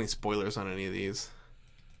see if there's any spoilers on any of these.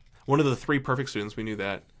 One of the 3 perfect students. We knew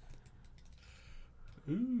that.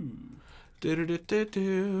 Ooh.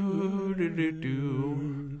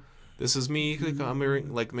 This is me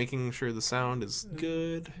like making sure the sound is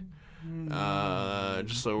good.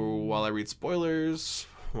 Just so while I read spoilers,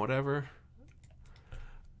 whatever.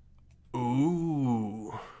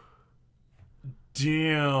 Ooh.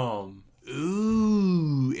 Damn.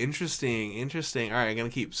 Ooh. Interesting. All right, I'm going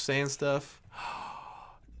to keep saying stuff.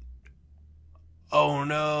 Oh,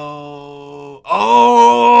 no.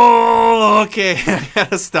 Oh, okay. I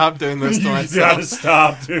gotta stop doing this to myself. You gotta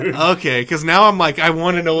stop, dude. Okay, because now I'm like, I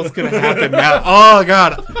want to know what's going to happen now. Oh,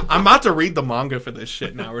 God. I'm about to read the manga for this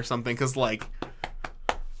shit now or something, because, like,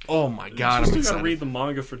 oh, my God. I'm gotta read the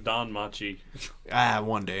manga for Don Machi.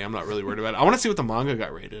 One day. I'm not really worried about it. I want to see what the manga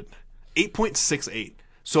got rated. 8.68.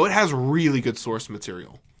 So it has really good source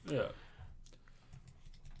material. Yeah.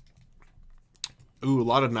 Ooh, a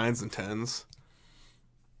lot of 9s and 10s.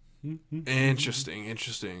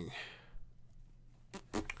 Interesting.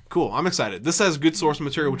 Cool, I'm excited. This has good source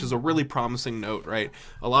material, which is a really promising note, right?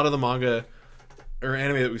 A lot of the manga or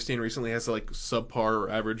anime that we've seen recently has like subpar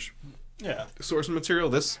or average source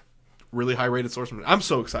material. This really high rated source material. I'm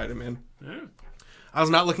so excited, man. Yeah. I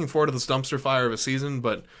was not looking forward to this dumpster fire of a season,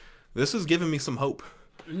 but this is giving me some hope.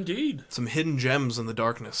 Indeed. Some hidden gems in the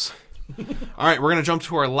darkness. All right, we're going to jump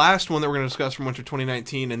to our last one that we're going to discuss from Winter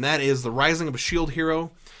 2019, and that is The Rising of a Shield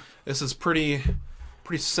Hero. This is pretty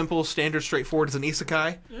simple, standard, straightforward. It's an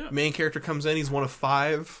isekai. Yeah. Main character comes in. He's one of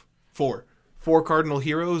four cardinal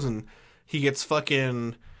heroes, and he gets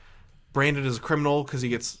fucking branded as a criminal because he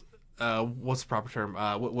gets what's the proper term?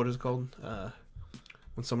 What is it called?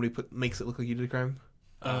 When somebody makes it look like you did a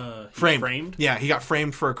crime. Framed. Yeah, he got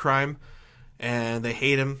framed for a crime, and they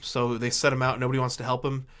hate him, so they set him out. Nobody wants to help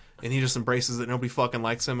him, and he just embraces that nobody fucking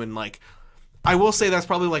likes him, and like. I will say that's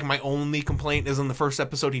probably like my only complaint is in the first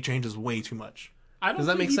episode he changes way too much. Does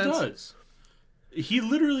that make sense? Does. He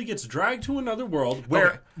literally gets dragged to another world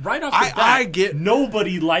where right off the bat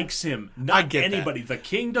nobody likes him. Not anybody. The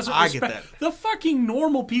king doesn't respect. The fucking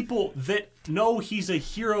normal people that know he's a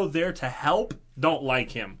hero there to help don't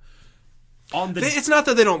like him. It's not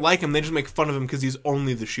that they don't like him, they just make fun of him because he's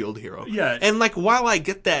only the shield hero. Yeah. And like while I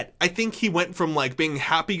get that, I think he went from like being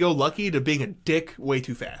happy-go-lucky to being a dick way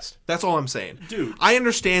too fast. That's all I'm saying. Dude. I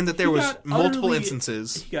understand that there was multiple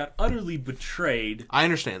instances. He got utterly betrayed. I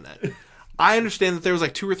understand that. I understand that there was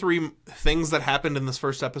like 2 or 3 things that happened in this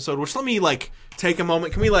first episode, which let me like take a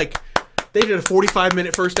moment. Can we like, they did a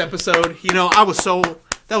 45-minute first episode. You know, that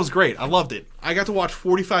was great. I loved it. I got to watch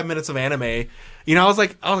 45 minutes of anime. You know, I was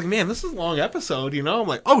like, man, this is a long episode. You know, I'm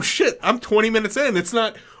like, oh shit, I'm 20 minutes in. It's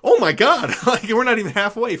not. Oh my god, like we're not even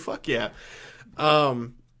halfway. Fuck yeah. But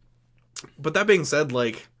that being said,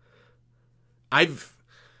 like, I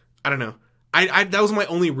don't know. That was my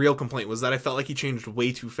only real complaint was that I felt like he changed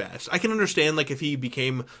way too fast. I can understand like if he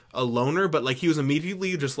became a loner, but like he was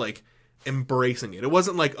immediately just like embracing it. It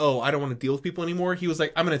wasn't like, oh, I don't want to deal with people anymore. He was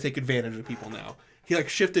like, I'm going to take advantage of people now. He like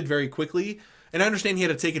shifted very quickly. And I understand he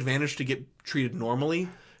had to take advantage to get treated normally.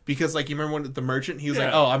 Because, like, you remember when the merchant, he was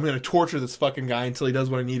like, oh, I'm going to torture this fucking guy until he does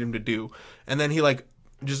what I need him to do. And then he, like,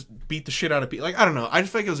 just beat the shit out of people. Like, I don't know. I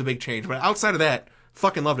just feel like it was a big change. But outside of that,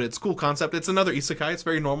 fucking loved it. It's a cool concept. It's another isekai. It's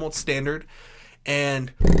very normal. It's standard.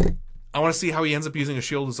 And I want to see how he ends up using a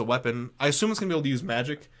shield as a weapon. I assume it's going to be able to use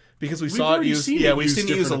magic. Because we've seen it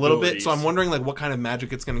use a little bit, so I'm wondering like what kind of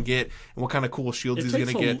magic it's going to get and what kind of cool shields he's going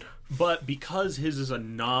to get. But because his is a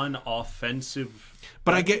non-offensive,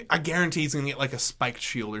 but I guarantee he's going to get like a spiked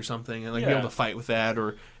shield or something and like be able to fight with that,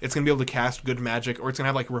 or it's going to be able to cast good magic, or it's going to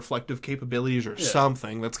have like reflective capabilities or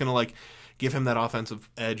something that's going to like give him that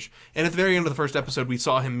offensive edge. And at the very end of the first episode, we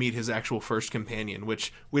saw him meet his actual first companion,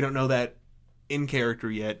 which we don't know that in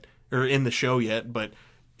character yet or in the show yet, but.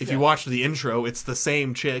 If you watch the intro, it's the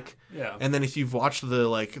same chick. Yeah. And then if you've watched the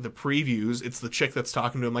previews, it's the chick that's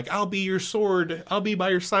talking to him like, I'll be your sword. I'll be by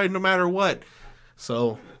your side no matter what.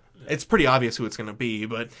 So it's pretty obvious who it's going to be,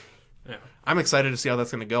 but I'm excited to see how that's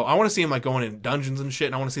going to go. I want to see him like going in dungeons and shit,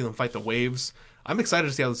 and I want to see them fight the waves. I'm excited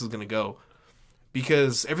to see how this is going to go.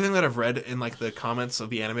 Because everything that I've read in like the comments of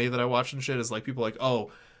the anime that I watched and shit is like people like,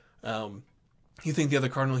 you think the other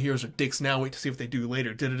cardinal heroes are dicks now? Wait to see what they do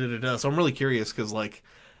later. So I'm really curious because like,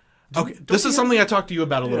 okay, this is something I talked to you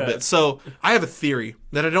about a little bit. So I have a theory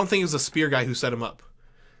that I don't think it was a spear guy who set him up.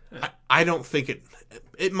 I don't think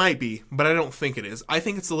it might be, but I don't think it is. I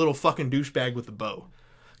think it's the little fucking douchebag with the bow.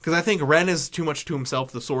 Because I think Ren is too much to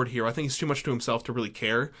himself, the sword hero. I think he's too much to himself to really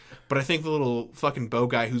care. But I think the little fucking bow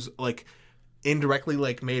guy who's like indirectly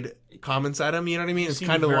like made comments at him, you know what I mean? It's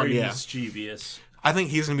kind of like mischievous. I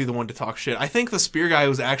think he's going to be the one to talk shit. I think the spear guy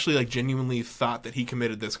was actually like genuinely thought that he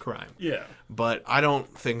committed this crime. Yeah. But I don't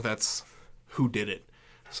think that's who did it.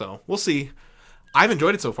 So we'll see. I've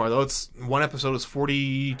enjoyed it so far, though. It's one episode is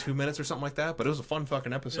 42 minutes or something like that, but it was a fun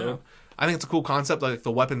fucking episode. Yeah. I think it's a cool concept. Like,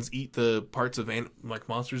 the weapons eat the parts of like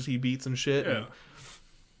monsters he beats and shit. Yeah. And,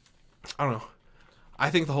 I don't know. I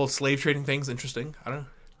think the whole slave trading thing's interesting. I don't know.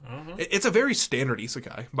 Uh-huh. It's a very standard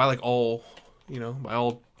isekai by like all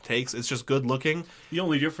takes. It's just good looking. The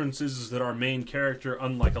only difference is that our main character,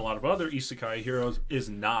 unlike a lot of other isekai heroes, is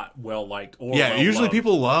not well liked or usually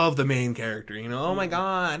people love the main character. You know, oh my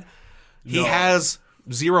god, he has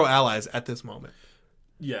 0 allies at this moment.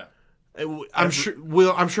 Yeah, I'm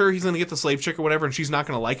sure he's gonna get the slave chick or whatever, and she's not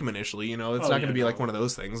gonna like him initially. You know, it's not gonna be like one of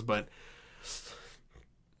those things. But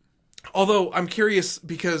although I'm curious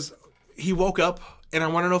because he woke up, and I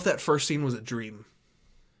want to know if that first scene was a dream.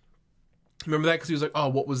 Remember that? Because he was like, oh,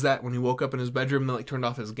 what was that? When he woke up in his bedroom and then, like, turned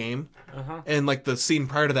off his game. Uh-huh. And, like, the scene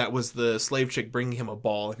prior to that was the slave chick bringing him a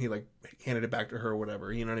ball, and he, like, handed it back to her or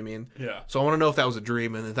whatever. You know what I mean? Yeah. So I want to know if that was a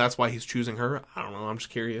dream, and if that's why he's choosing her. I don't know. I'm just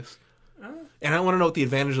curious. And I want to know what the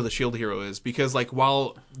advantage of the shield hero is. Because, like,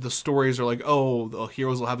 while the stories are like, oh, the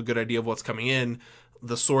heroes will have a good idea of what's coming in,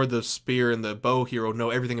 the sword, the spear, and the bow hero know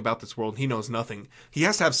everything about this world. He knows nothing. He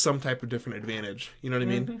has to have some type of different advantage. You know what I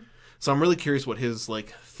mean? So I'm really curious what his, like,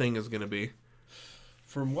 thing is going to be.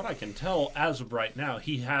 From what I can tell, as of right now,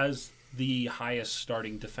 he has the highest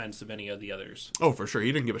starting defense of any of the others. Oh, for sure.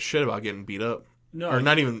 He didn't give a shit about getting beat up. No. Or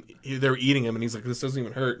not even, they were eating him, and he's like, this doesn't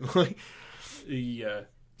even hurt. Yeah.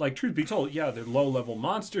 Like, truth be told, yeah, they're low-level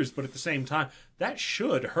monsters, but at the same time, that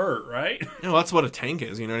should hurt, right? Well, that's what a tank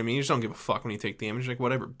is, you know what I mean? You just don't give a fuck when you take damage. Like,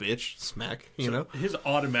 whatever, bitch, smack, you know? His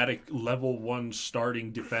automatic level 1 starting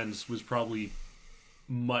defense was probably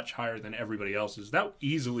much higher than everybody else's. That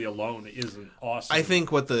easily alone isn't awesome. I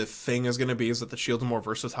think what the thing is going to be is that the shield's more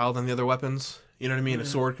versatile than the other weapons. You know what I mean? Yeah. A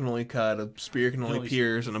sword can only cut, a spear can only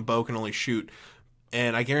pierce, and a bow can only shoot.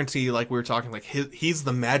 And I guarantee, like we were talking, like he's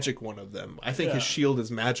the magic one of them. I think his shield is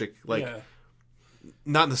magic, like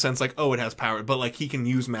not in the sense like, oh, it has power, but like he can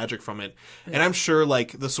use magic from it. Yeah. And I'm sure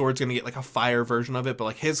like the sword's gonna get like a fire version of it, but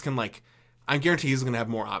like his can like, I guarantee he's gonna have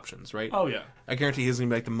more options, right? Oh yeah. I guarantee he's gonna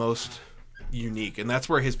be like the most unique, and that's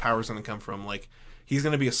where his power's gonna come from. Like he's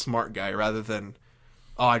gonna be a smart guy rather than,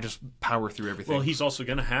 oh, I just power through everything. Well, he's also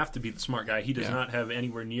gonna have to be the smart guy. He does not have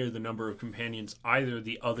anywhere near the number of companions either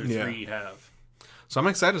the other three have. So I'm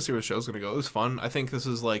excited to see where the show's going to go. It was fun. I think this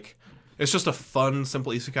is like, it's just a fun,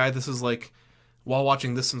 simple isekai. This is like, while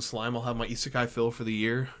watching this and Slime, I'll have my isekai fill for the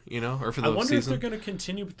year, you know, or for the season. I wonder if they're going to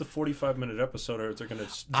continue with the 45-minute episode, or if they're going to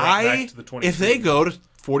drop back to the 20. If they go to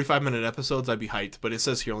 45-minute episodes, I'd be hyped. But it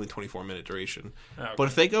says here only 24-minute duration. Okay. But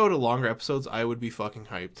if they go to longer episodes, I would be fucking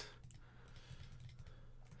hyped.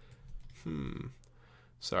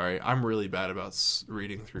 Sorry, I'm really bad about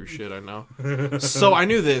reading through shit, I know. So I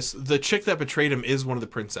knew this. The chick that betrayed him is one of the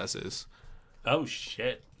princesses. Oh,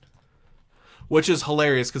 shit. Which is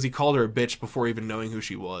hilarious, because he called her a bitch before even knowing who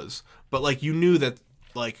she was. But, like, you knew that,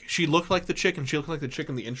 like, she looked like the chick, and she looked like the chick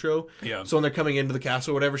in the intro. Yeah. So when they're coming into the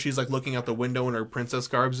castle or whatever, she's, like, looking out the window in her princess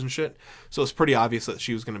garbs and shit. So it's pretty obvious that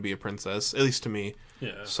she was going to be a princess, at least to me.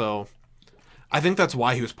 Yeah. So I think that's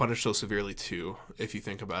why he was punished so severely, too, if you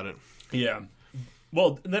think about it. Yeah.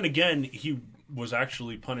 Well, then again, he was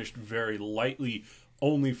actually punished very lightly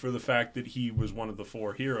only for the fact that he was one of the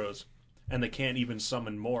 4 heroes. And they can't even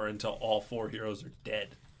summon more until all 4 heroes are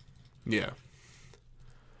dead. Yeah.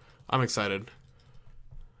 I'm excited.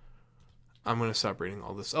 I'm going to stop reading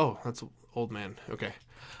all this. Oh, that's old man. Okay.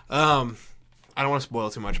 I don't want to spoil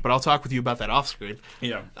too much, but I'll talk with you about that off screen.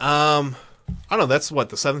 Yeah. I don't know, that's what,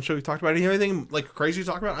 the 7th show we talked about. Anything like crazy to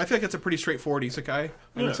talk about? I feel like it's a pretty straightforward isekai.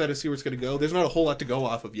 I'm excited to see where it's going to go. There's not a whole lot to go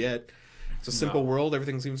off of yet. It's a simple world.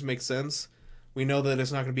 Everything seems to make sense. We know that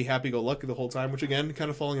it's not going to be happy-go-lucky the whole time, which, again, kind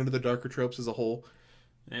of falling into the darker tropes as a whole.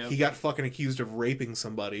 Yep. He got fucking accused of raping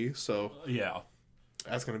somebody, so... Yeah.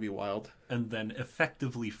 That's going to be wild. And then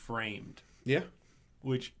effectively framed. Yeah.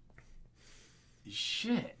 Which...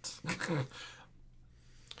 Shit.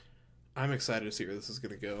 I'm excited to see where this is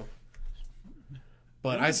going to go.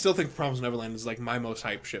 But I still think Promised Neverland is like my most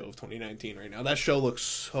hyped show of 2019 right now. That show looks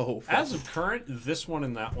so fun. As of current, this one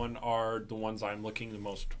and that one are the ones I'm looking the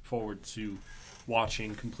most forward to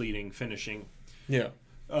watching, completing, finishing. Yeah.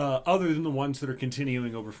 Other than the ones that are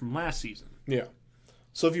continuing over from last season. Yeah.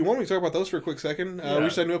 So if you want me to talk about those for a quick second, we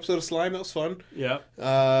just had a new episode of Slime. That was fun. Yeah.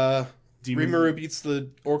 Rimuru beats the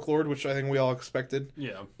Orc Lord, which I think we all expected.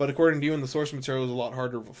 Yeah. But according to you in the source material, it was a lot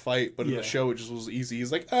harder of a fight. But in the show, it just was easy.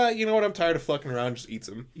 He's like, you know what? I'm tired of fucking around. Just eats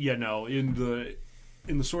him. Yeah, no. In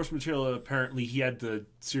the source material, apparently he had to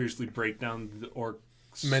seriously break down the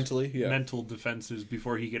Orc's mental defenses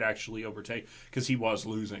before he could actually overtake, because he was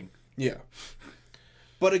losing. Yeah.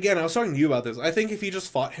 But again, I was talking to you about this. I think if he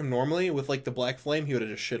just fought him normally with like the Black Flame, he would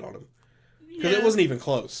have just shit on him. Because it wasn't even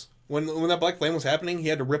close. When that Black Flame was happening, he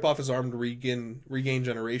had to rip off his arm to regain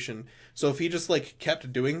generation. So if he just like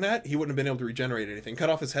kept doing that, he wouldn't have been able to regenerate anything. Cut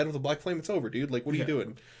off his head with a Black Flame, it's over, dude. Like, what are you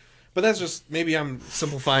doing? But that's just, maybe I'm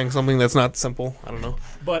simplifying something that's not simple. I don't know.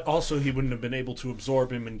 But also, he wouldn't have been able to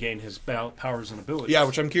absorb him and gain his powers and abilities. Yeah,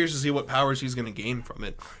 which I'm curious to see what powers he's going to gain from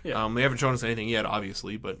it. Yeah. They haven't shown us anything yet,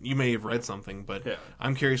 obviously, but you may have read something. But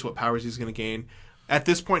I'm curious what powers he's going to gain. At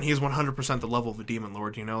this point, he's 100% the level of a Demon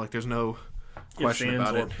Lord, you know? Like, there's no question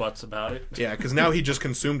about it. Butts about it. Yeah, because now he just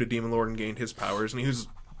consumed a Demon Lord and gained his powers, and he was,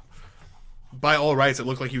 by all rights, it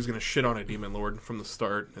looked like he was going to shit on a Demon Lord from the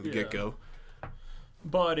start, at the get-go.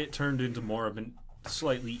 But it turned into more of a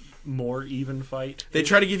slightly more even fight. They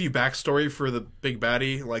try to give you backstory for the big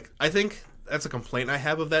baddie. Like, I think that's a complaint I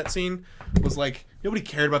have of that scene, was like, nobody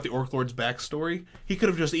cared about the Orc Lord's backstory. He could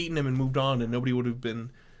have just eaten him and moved on, and nobody would have been...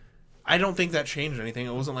 I don't think that changed anything.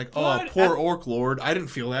 It wasn't like, oh, poor Orc Lord. I didn't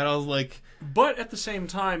feel that. I was like... But at the same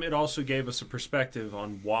time, it also gave us a perspective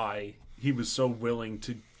on why he was so willing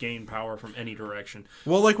to gain power from any direction.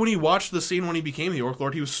 Well, like when you watched the scene when he became the Orc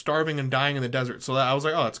Lord, he was starving and dying in the desert. So that, I was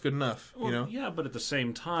like, oh, that's good enough. Well, you know? Yeah, but at the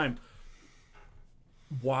same time,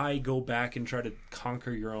 why go back and try to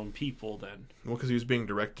conquer your own people then? Well, because he was being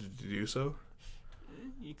directed to do so.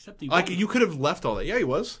 Except he like, you could have left all that. Yeah, he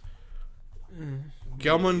was.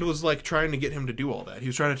 Gelmund was like trying to get him to do all that. He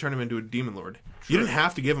was trying to turn him into a Demon Lord. True. You didn't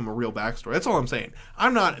have to give him a real backstory. That's all I'm saying.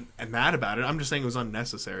 I'm not mad about it. I'm just saying it was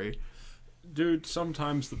unnecessary. Dude,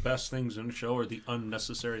 sometimes the best things in a show are the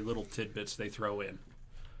unnecessary little tidbits they throw in.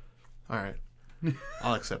 Alright.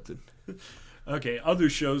 I'll accept it. Okay, other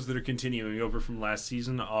shows that are continuing over from last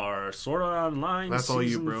season are Sword Art Online That's Season all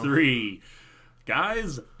you, bro. 3.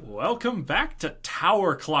 Guys, welcome back to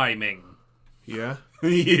tower climbing. Yeah?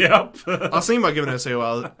 Yep. I was thinking about giving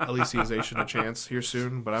SAO Alicization a chance here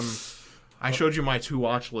soon, but I showed you my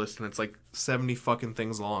to-watch list, and it's like 70 fucking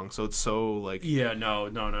things long, so it's so, like... Yeah,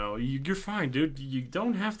 no. You're fine, dude. You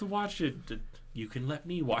don't have to watch it. You can let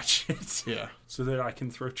me watch it. Yeah. So that I can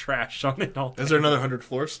throw trash on it all day. Is there another 100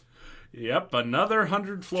 floors? Yep, another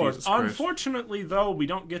 100 floors. Jesus Christ. Unfortunately, though, we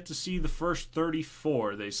don't get to see the first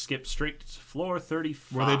 34. They skip straight to floor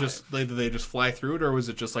 35. Were did they just fly through it, or was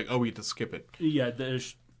it just like, oh, we get to skip it? Yeah,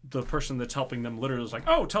 the person that's helping them literally was like,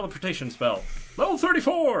 oh, teleportation spell. Level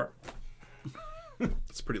 34!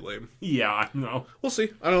 It's pretty lame. Yeah, I know. We'll see.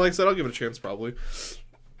 I don't know, like I said, I'll give it a chance, probably.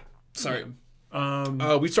 Sorry.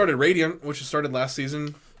 We started Radiant, which started last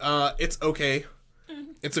season. It's okay.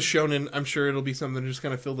 It's a shonen. I'm sure it'll be something to just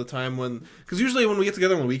kind of fill the time when... Because usually when we get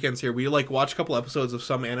together on the weekends here, we like watch a couple episodes of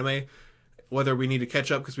some anime, whether we need to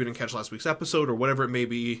catch up because we didn't catch last week's episode or whatever it may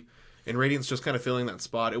be. And Radiant's just kind of filling that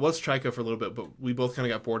spot. It was Chika for a little bit, but we both kind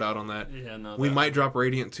of got bored out on that. Yeah, no. We might drop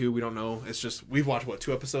Radiant too. We don't know. It's just... We've watched, what,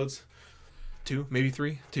 2 episodes? 2? Maybe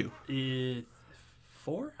 3? 2.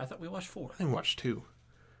 4? I thought we watched 4. I think we watched 2. You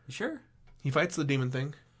sure? He fights the demon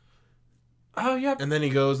thing. Oh, yep. And then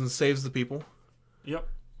he goes and saves the people. Yep.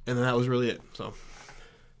 And then that was really it. So, okay,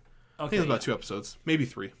 I think it was about 2 episodes. Maybe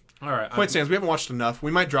 3. All right. Point stands, we haven't watched enough.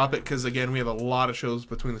 We might drop it because, again, we have a lot of shows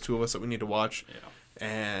between the two of us that we need to watch. Yeah.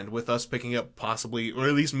 And with us picking up possibly, or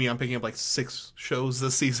at least me, I'm picking up like 6 shows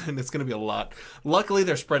this season. It's going to be a lot. Luckily,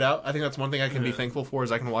 they're spread out. I think that's one thing I can be thankful for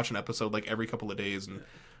is I can watch an episode like every couple of days and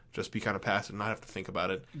just be kind of passive and not have to think about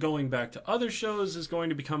it. Going back to other shows is going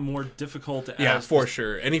to become more difficult. Yeah, for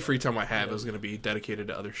sure. Any free time I have is going to be dedicated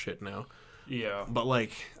to other shit now. Yeah. But,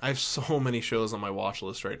 like, I have so many shows on my watch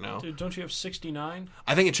list right now. Dude, don't you have 69?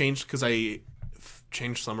 I think it changed because I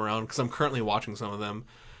changed some around because I'm currently watching some of them.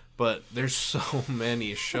 But there's so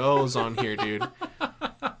many shows on here, dude.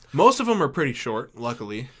 Most of them are pretty short,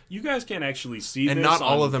 luckily. You guys can't actually see and this. And not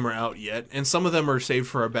all of them are out yet. And some of them are saved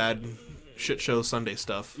for our bad shit show Sunday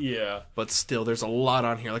stuff. Yeah. But still, there's a lot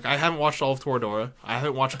on here. Like, I haven't watched all of Toradora. I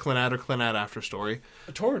haven't watched Clannad or Clannad After Story.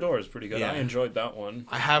 Toradora is pretty good. Yeah. I enjoyed that one.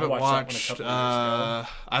 I haven't watched I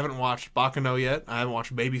haven't watched Baccano yet. I haven't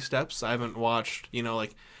watched Baby Steps. I haven't watched,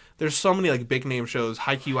 like... There's so many like big name shows.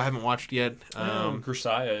 Haikyuu I haven't watched yet.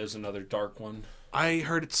 Grisaya is another dark one. I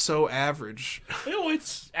heard it's so average.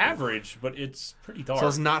 It's average, but it's pretty dark. So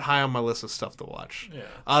it's not high on my list of stuff to watch.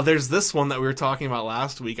 Yeah. There's this one that we were talking about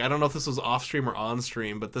last week. I don't know if this was off stream or on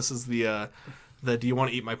stream, but this is the Do You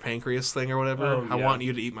Want to Eat My Pancreas thing or whatever. Oh, yeah. I Want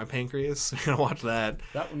You to Eat My Pancreas. You're gonna watch that.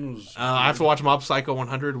 That one was. I have to watch Mob Psycho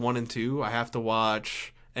 100 1 and 2. I have to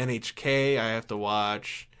watch NHK. I have to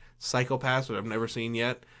watch Psychopaths, which I've never seen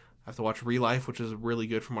yet. I have to watch Real Life, which is really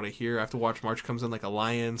good from what I hear. I have to watch March Comes In Like a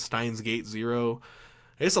Lion, Steins Gate Zero.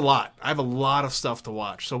 It's a lot. I have a lot of stuff to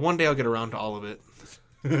watch. So one day I'll get around to all of it.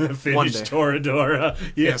 Finish Toradora.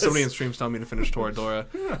 Yes. Yeah, somebody in streams telling me to finish Toradora.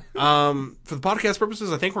 For the podcast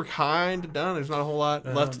purposes, I think we're kind of done. There's not a whole lot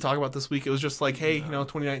left to talk about this week. It was just like, hey,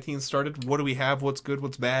 2019 started. What do we have? What's good?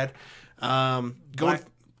 What's bad? Black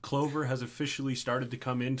Clover has officially started to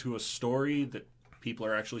come into a story that people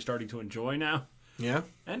are actually starting to enjoy now. Yeah.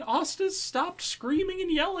 And Asta's stopped screaming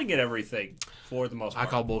and yelling at everything for the most part. I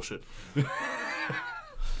call bullshit.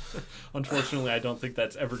 Unfortunately, I don't think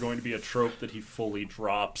that's ever going to be a trope that he fully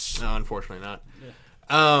drops. No, unfortunately not.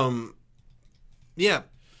 Yeah.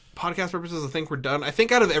 Podcast purposes, I think we're done. I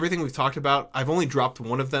think out of everything we've talked about, I've only dropped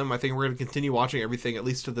one of them. I think we're going to continue watching everything, at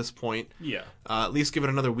least to this point. Yeah. At least give it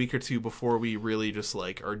another week or two before we really just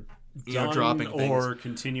like are dropping things. Or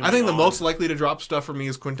continuing I think the most likely to drop stuff for me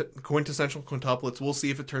is Quintessential Quintuplets. We'll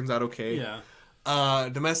see if it turns out okay. Yeah.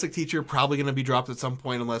 Domestic Teacher probably going to be dropped at some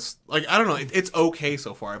point unless, like, I don't know. It's okay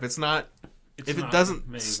so far. If it's not, if it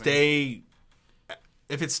doesn't stay,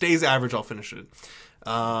 if it stays average, I'll finish it.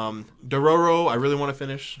 Dororo, I really want to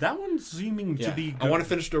finish. That one's seeming to be good. I want to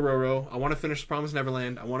finish Dororo. I want to finish Promised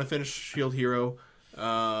Neverland. I want to finish Shield Hero.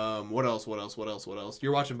 What else?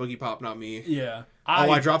 You're watching Boogiepop, not me. Yeah.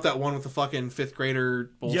 I dropped that one with the fucking 5th grader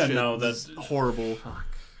bullshit. Yeah, no, that's horrible. Fuck.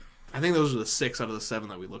 I think those are the 6 out of the 7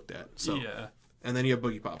 that we looked at. So. Yeah. And then you have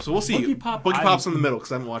Boogiepop. So we'll see. Boogiepop's in the middle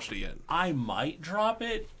because I haven't watched it yet. I might drop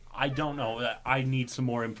it. I don't know. I need some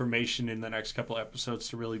more information in the next couple episodes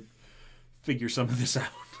to really figure some of this out.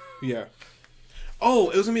 Yeah. Oh,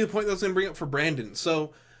 it was going to be the point that I was going to bring up for Brandon.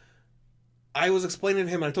 So I was explaining to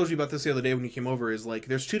him, and I told you about this the other day when you came over, is like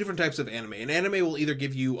there's 2 different types of anime. An anime will either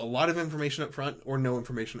give you a lot of information up front or no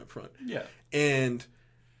information up front. Yeah. And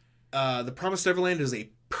the Promised Neverland is a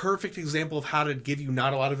perfect example of how to give you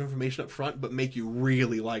not a lot of information up front, but make you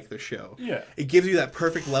really like the show. Yeah. It gives you that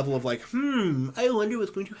perfect level of like, I wonder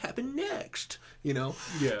what's going to happen next. You know?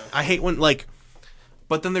 Yeah. I hate when, like,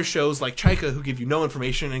 but then there's shows like Chika who give you no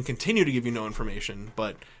information and continue to give you no information,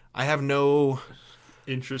 but I have no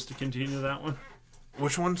interest to continue that one.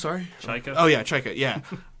 Which one? Sorry? Chika. Oh, yeah, Chika, yeah.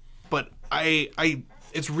 But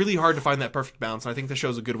it's really hard to find that perfect balance. And I think the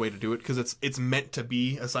show's a good way to do it because it's meant to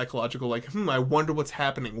be a psychological, like, I wonder what's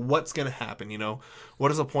happening. What's going to happen, you know?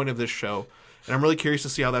 What is the point of this show? And I'm really curious to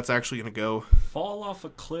see how that's actually going to go. Fall off a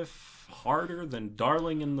cliff harder than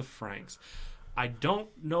Darling in the Franxx. I don't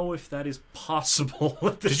know if that is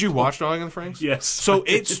possible. Did you watch Darling in the Franxx? Yes. So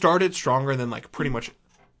it started stronger than, like, pretty much...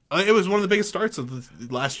 it was one of the biggest starts of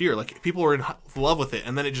the last year. Like, people were in love with it,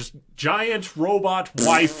 and then it just... Giant robot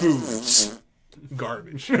waifu.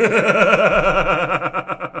 Garbage. But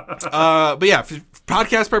yeah, for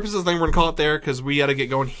podcast purposes, I think we're gonna call it there because we got to get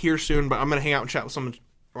going here soon. But I'm gonna hang out and chat with someone.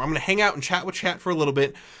 Or I'm gonna hang out and chat with chat for a little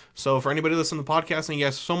bit. So for anybody listening to the podcast, thank you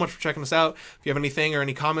guys so much for checking us out. If you have anything or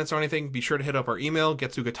any comments or anything, be sure to hit up our email,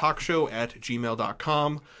 Getsuga Talk Show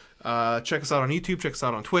 @gmail.com. Check us out on YouTube. Check us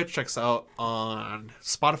out on Twitch. Check us out on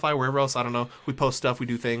Spotify. Wherever else, I don't know. We post stuff. We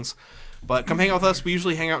do things. But come hang out with us. We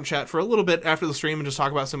usually hang out and chat for a little bit after the stream and just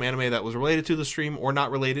talk about some anime that was related to the stream or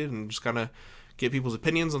not related and just kind of get people's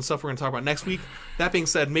opinions on stuff we're going to talk about next week. That being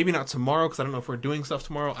said, maybe not tomorrow because I don't know if we're doing stuff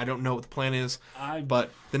tomorrow. I don't know what the plan is.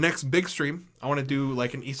 But the next big stream, I want to do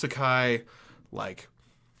like an isekai, like,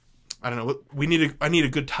 I don't know. I need a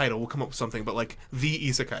good title. We'll come up with something. But like the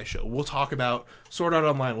isekai show. We'll talk about Sword Art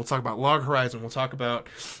Online. We'll talk about Log Horizon. We'll talk about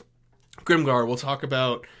Grimgar. We'll talk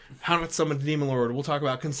about How Not to Summon the Demon Lord. We'll talk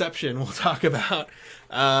about Conception. We'll talk about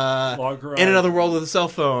In Another World with a Cell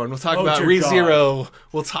Phone. We'll talk about ReZero.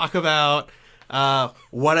 We'll talk about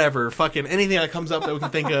whatever. Fucking anything that comes up that we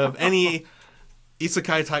can think of. Any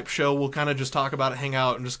isekai type show. We'll kind of just talk about it, hang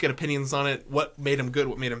out, and just get opinions on it. What made him good,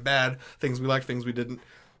 what made him bad. Things we liked, things we didn't.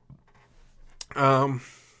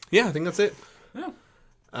 Yeah, I think that's it. Yeah.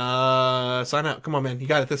 Sign out. Come on, man. You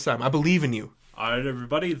got it this time. I believe in you. All right,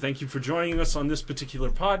 everybody. Thank you for joining us on this particular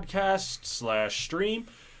podcast/stream.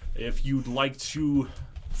 If you'd like to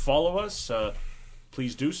follow us,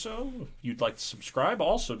 please do so. If you'd like to subscribe,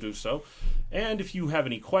 also do so. And if you have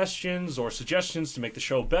any questions or suggestions to make the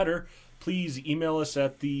show better, please email us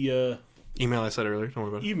at the email I said earlier. Don't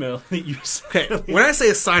worry about it. Email that you said. Okay, when I say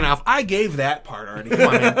a sign off, I gave that part already.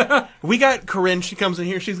 Come on, man. We got Corinne. She comes in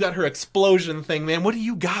here. She's got her explosion thing, man. What do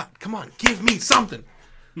you got? Come on, give me something.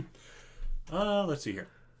 Let's see here.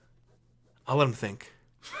 I'll let him think.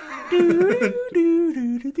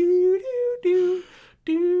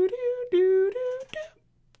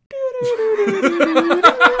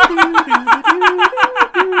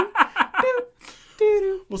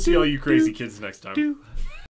 We'll see all you crazy kids next time.